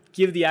would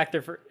give the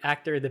actor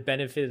the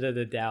benefit of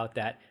the doubt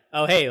that,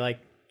 oh hey, like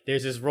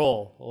there's this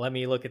role. Let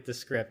me look at the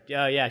script.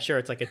 Oh yeah, sure.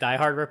 It's like a Die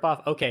Hard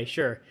ripoff. Okay,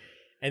 sure.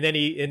 And then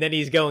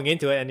he's going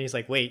into it and he's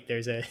like, wait,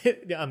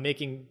 you're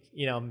making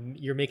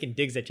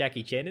digs at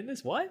Jackie Chan in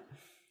this? What?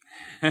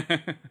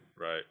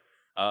 Right.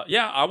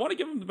 Yeah, I want to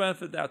give him the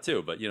benefit of that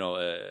too, but he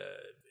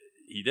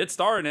did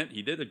star in it.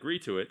 He did agree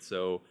to it,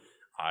 so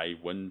I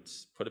wouldn't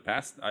put it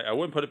past. I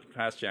wouldn't put it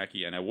past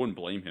Jackie, and I wouldn't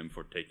blame him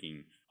for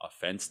taking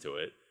offense to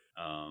it.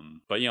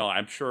 But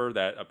I'm sure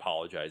that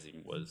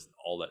apologizing was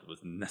all that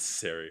was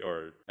necessary,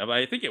 or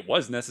I think it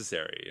was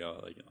necessary.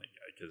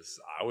 Because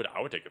I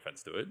would take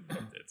offense to it.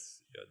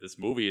 It's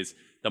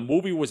the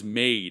movie was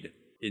made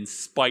in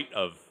spite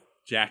of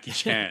Jackie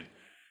Chan.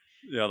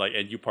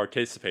 And you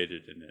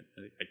participated in it.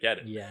 I get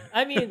it. Yeah,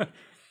 I mean.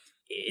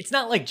 It's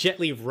not like Jet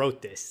Li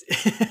wrote this.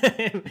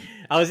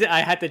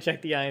 I had to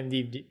check the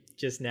IMDb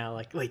just now.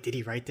 Like, wait, did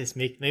he write this?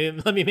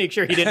 Let me make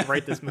sure he didn't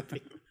write this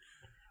movie.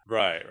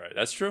 Right.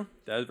 That's true.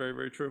 That is very,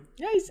 very true.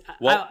 Yeah,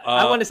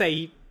 I want to say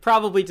he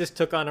probably just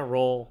took on a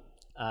role.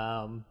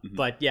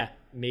 But yeah,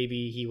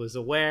 maybe he was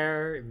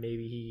aware.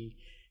 Maybe he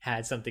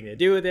had something to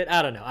do with it.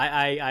 I don't know.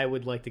 I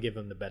would like to give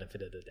him the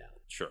benefit of the doubt.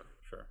 Sure.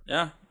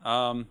 Yeah.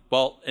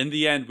 Well, in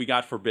the end, we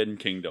got Forbidden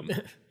Kingdom.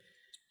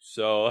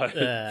 So,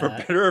 for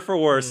better or for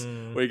worse,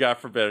 we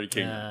got Forbidden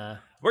Kingdom.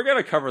 We're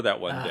gonna cover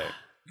that one day,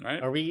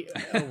 right?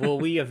 Will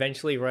we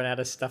eventually run out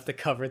of stuff to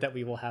cover that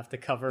we will have to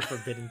cover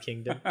Forbidden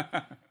Kingdom?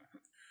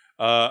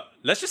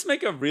 Let's just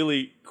make a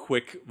really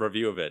quick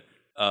review of it.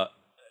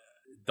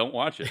 Don't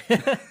watch it.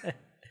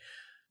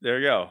 There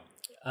you go.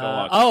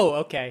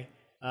 Okay.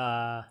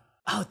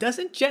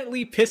 Doesn't Jet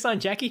Li piss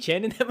on Jackie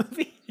Chan in that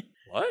movie?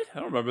 What? I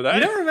don't remember that.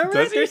 You don't remember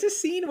that? There's a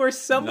scene where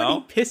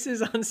somebody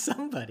pisses on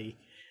somebody.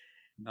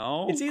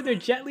 No. It's either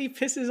Jet Li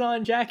pisses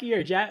on Jackie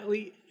or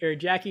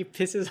Jackie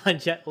pisses on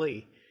Jet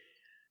Li.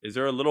 Is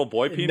there a little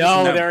boy penis?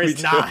 No, there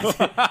is not.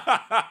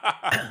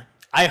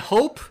 I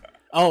hope.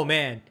 Oh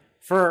man,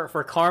 for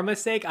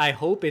karma's sake, I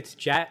hope it's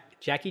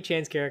Jackie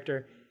Chan's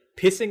character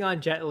pissing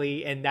on Jet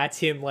Li, and that's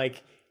him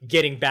like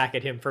getting back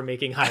at him for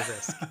making High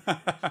Risk.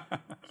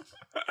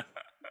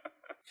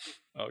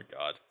 Oh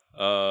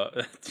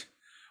God.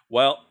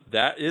 Well,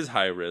 that is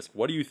High Risk.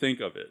 What do you think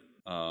of it?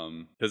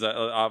 Because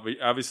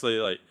obviously,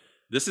 like,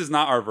 this is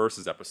not our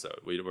versus episode.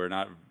 We're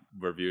not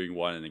reviewing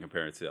one and then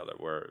comparing it to the other.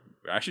 We're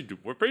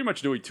pretty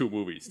much doing two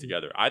movies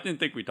together. I didn't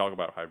think we'd talk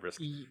about High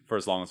Risk for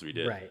as long as we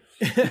did. Right.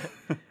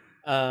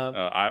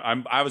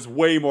 I was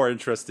way more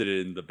interested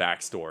in the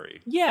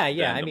backstory. Yeah.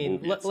 than I the mean,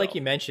 movie like itself.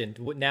 you mentioned,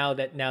 now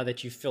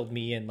that you filled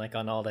me in like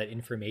on all that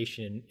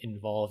information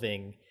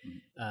involving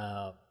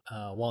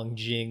Wang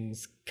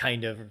Jing's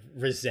kind of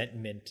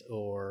resentment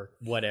or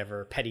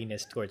whatever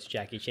pettiness towards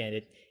Jackie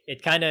Chan,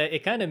 it kind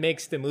of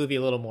makes the movie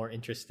a little more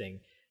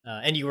interesting.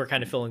 And you were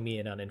kind of filling me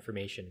in on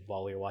information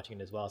while we were watching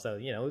it as well, so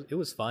it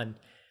was fun.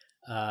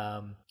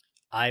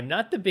 I'm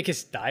not the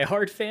biggest Die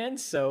Hard fan,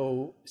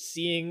 so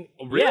seeing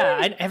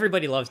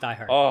everybody loves Die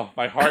Hard. Oh,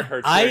 my heart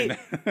hurts. hearing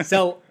that.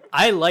 So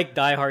I like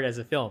Die Hard as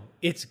a film.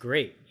 It's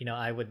great.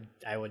 I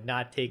would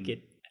not take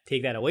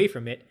that away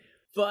from it,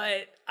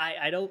 but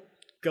I don't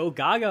go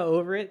gaga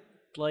over it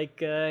like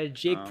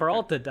Jake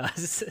Peralta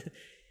does.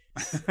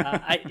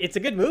 It's a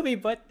good movie,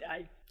 but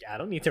I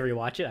don't need to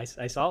rewatch it.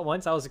 I saw it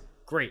once. I was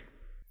great,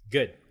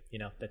 good.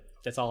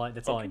 That's all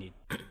I need.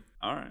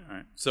 All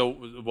right. So,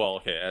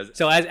 okay.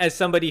 As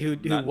somebody who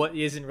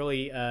isn't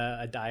really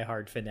a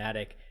diehard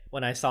fanatic,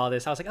 when I saw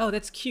this, I was like, oh,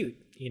 that's cute.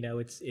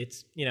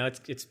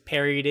 It's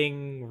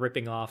parodying,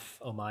 ripping off,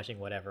 homaging,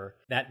 whatever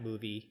that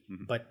movie.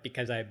 Mm-hmm. But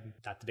because I'm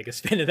not the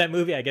biggest fan of that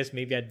movie, I guess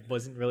maybe I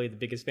wasn't really the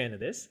biggest fan of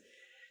this.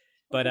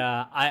 But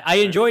I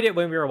enjoyed it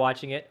when we were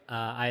watching it.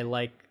 I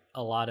like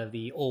a lot of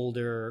the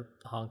older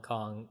Hong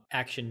Kong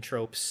action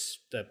tropes,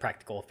 the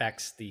practical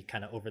effects, the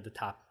kind of over the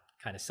top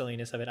kind of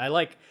silliness of it.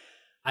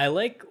 I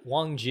like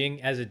Wang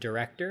Jing as a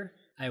director.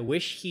 I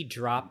wish he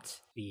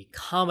dropped the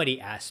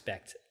comedy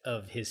aspect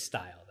of his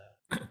style,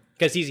 though,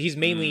 because he's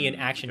mainly an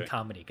action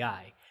comedy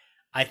guy.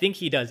 I think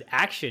he does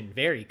action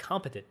very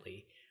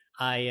competently.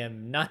 I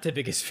am not the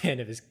biggest fan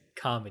of his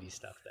comedy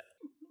stuff, though.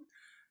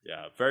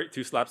 Yeah, very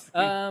too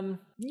slapsticky.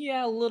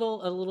 Yeah, a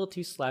little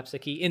too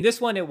slapsticky. In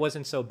this one, it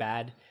wasn't so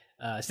bad.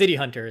 City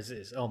Hunter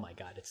is oh my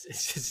god,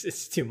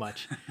 it's too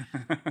much.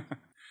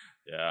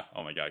 Yeah.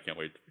 Oh my god, I can't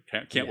wait.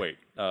 Can't wait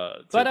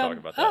to talk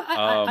about that.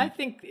 I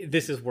think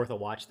this is worth a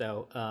watch,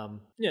 though.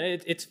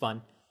 It's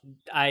fun.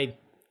 I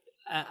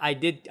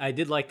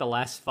did like the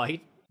last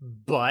fight,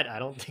 but I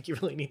don't think you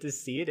really need to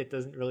see it. It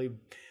doesn't really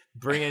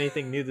bring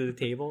anything new to the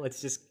table.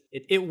 It's just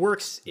it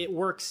works. It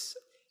works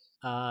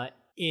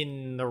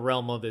in the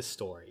realm of this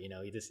story.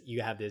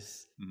 You have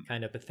this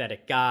kind of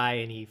pathetic guy,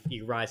 and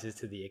he rises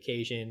to the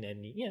occasion,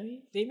 and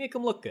they make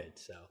him look good.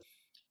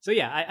 So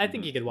yeah, I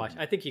think you could watch.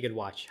 I think you could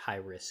watch High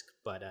Risk,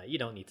 but you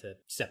don't need to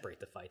separate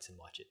the fights and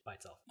watch it by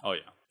itself. Oh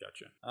yeah,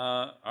 gotcha.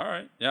 All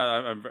right, yeah,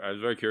 I was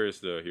very curious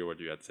to hear what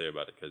you had to say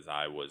about it because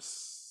I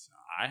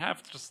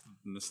have just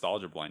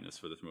nostalgia blindness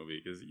for this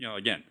movie because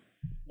again,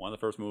 one of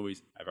the first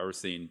movies I've ever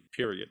seen.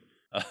 Period.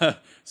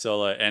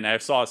 So and I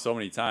saw it so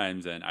many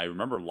times, and I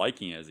remember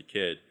liking it as a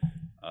kid.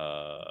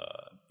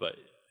 But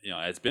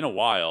it's been a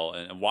while,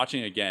 and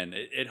watching it again,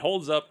 it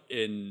holds up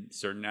in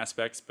certain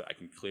aspects, but I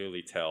can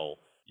clearly tell.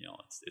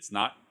 It's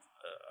not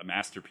a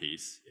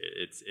masterpiece.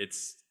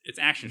 It's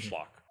action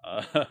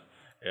schlock.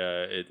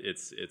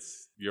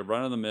 It's your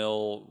run of the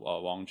mill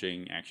Wang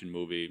Jing action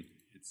movie.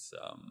 It's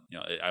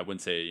I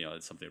wouldn't say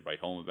it's something to write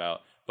home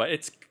about, but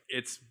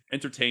it's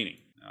entertaining.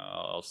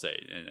 I'll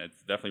say, and it's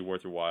definitely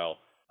worth your while.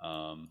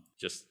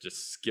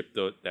 Just skip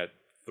that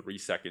 3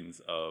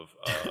 seconds of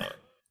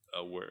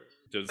where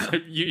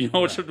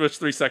which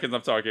 3 seconds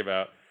I'm talking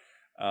about.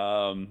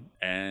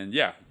 And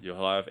yeah,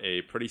 you'll have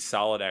a pretty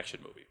solid action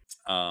movie.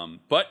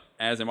 But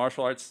as a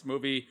martial arts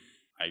movie,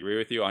 I agree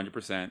with you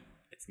 100%.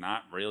 It's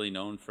not really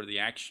known for the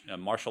action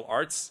martial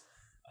arts,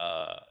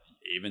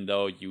 even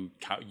though you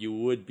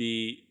would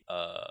be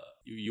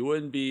you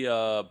wouldn't be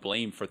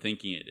blamed for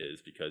thinking it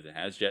is because it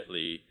has Jet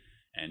Li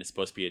and it's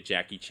supposed to be a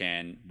Jackie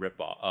Chan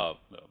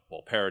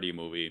parody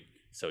movie.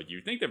 So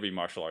you think there'd be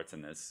martial arts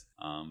in this,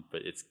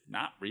 but it's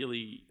not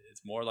really.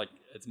 It's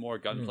more a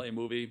gunplay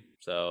movie.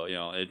 So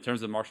in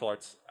terms of the martial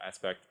arts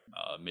aspect,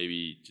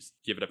 maybe just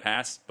give it a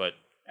pass. But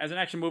as an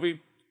action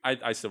movie,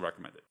 I still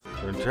recommend it.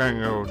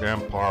 Continued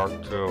in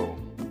part 2.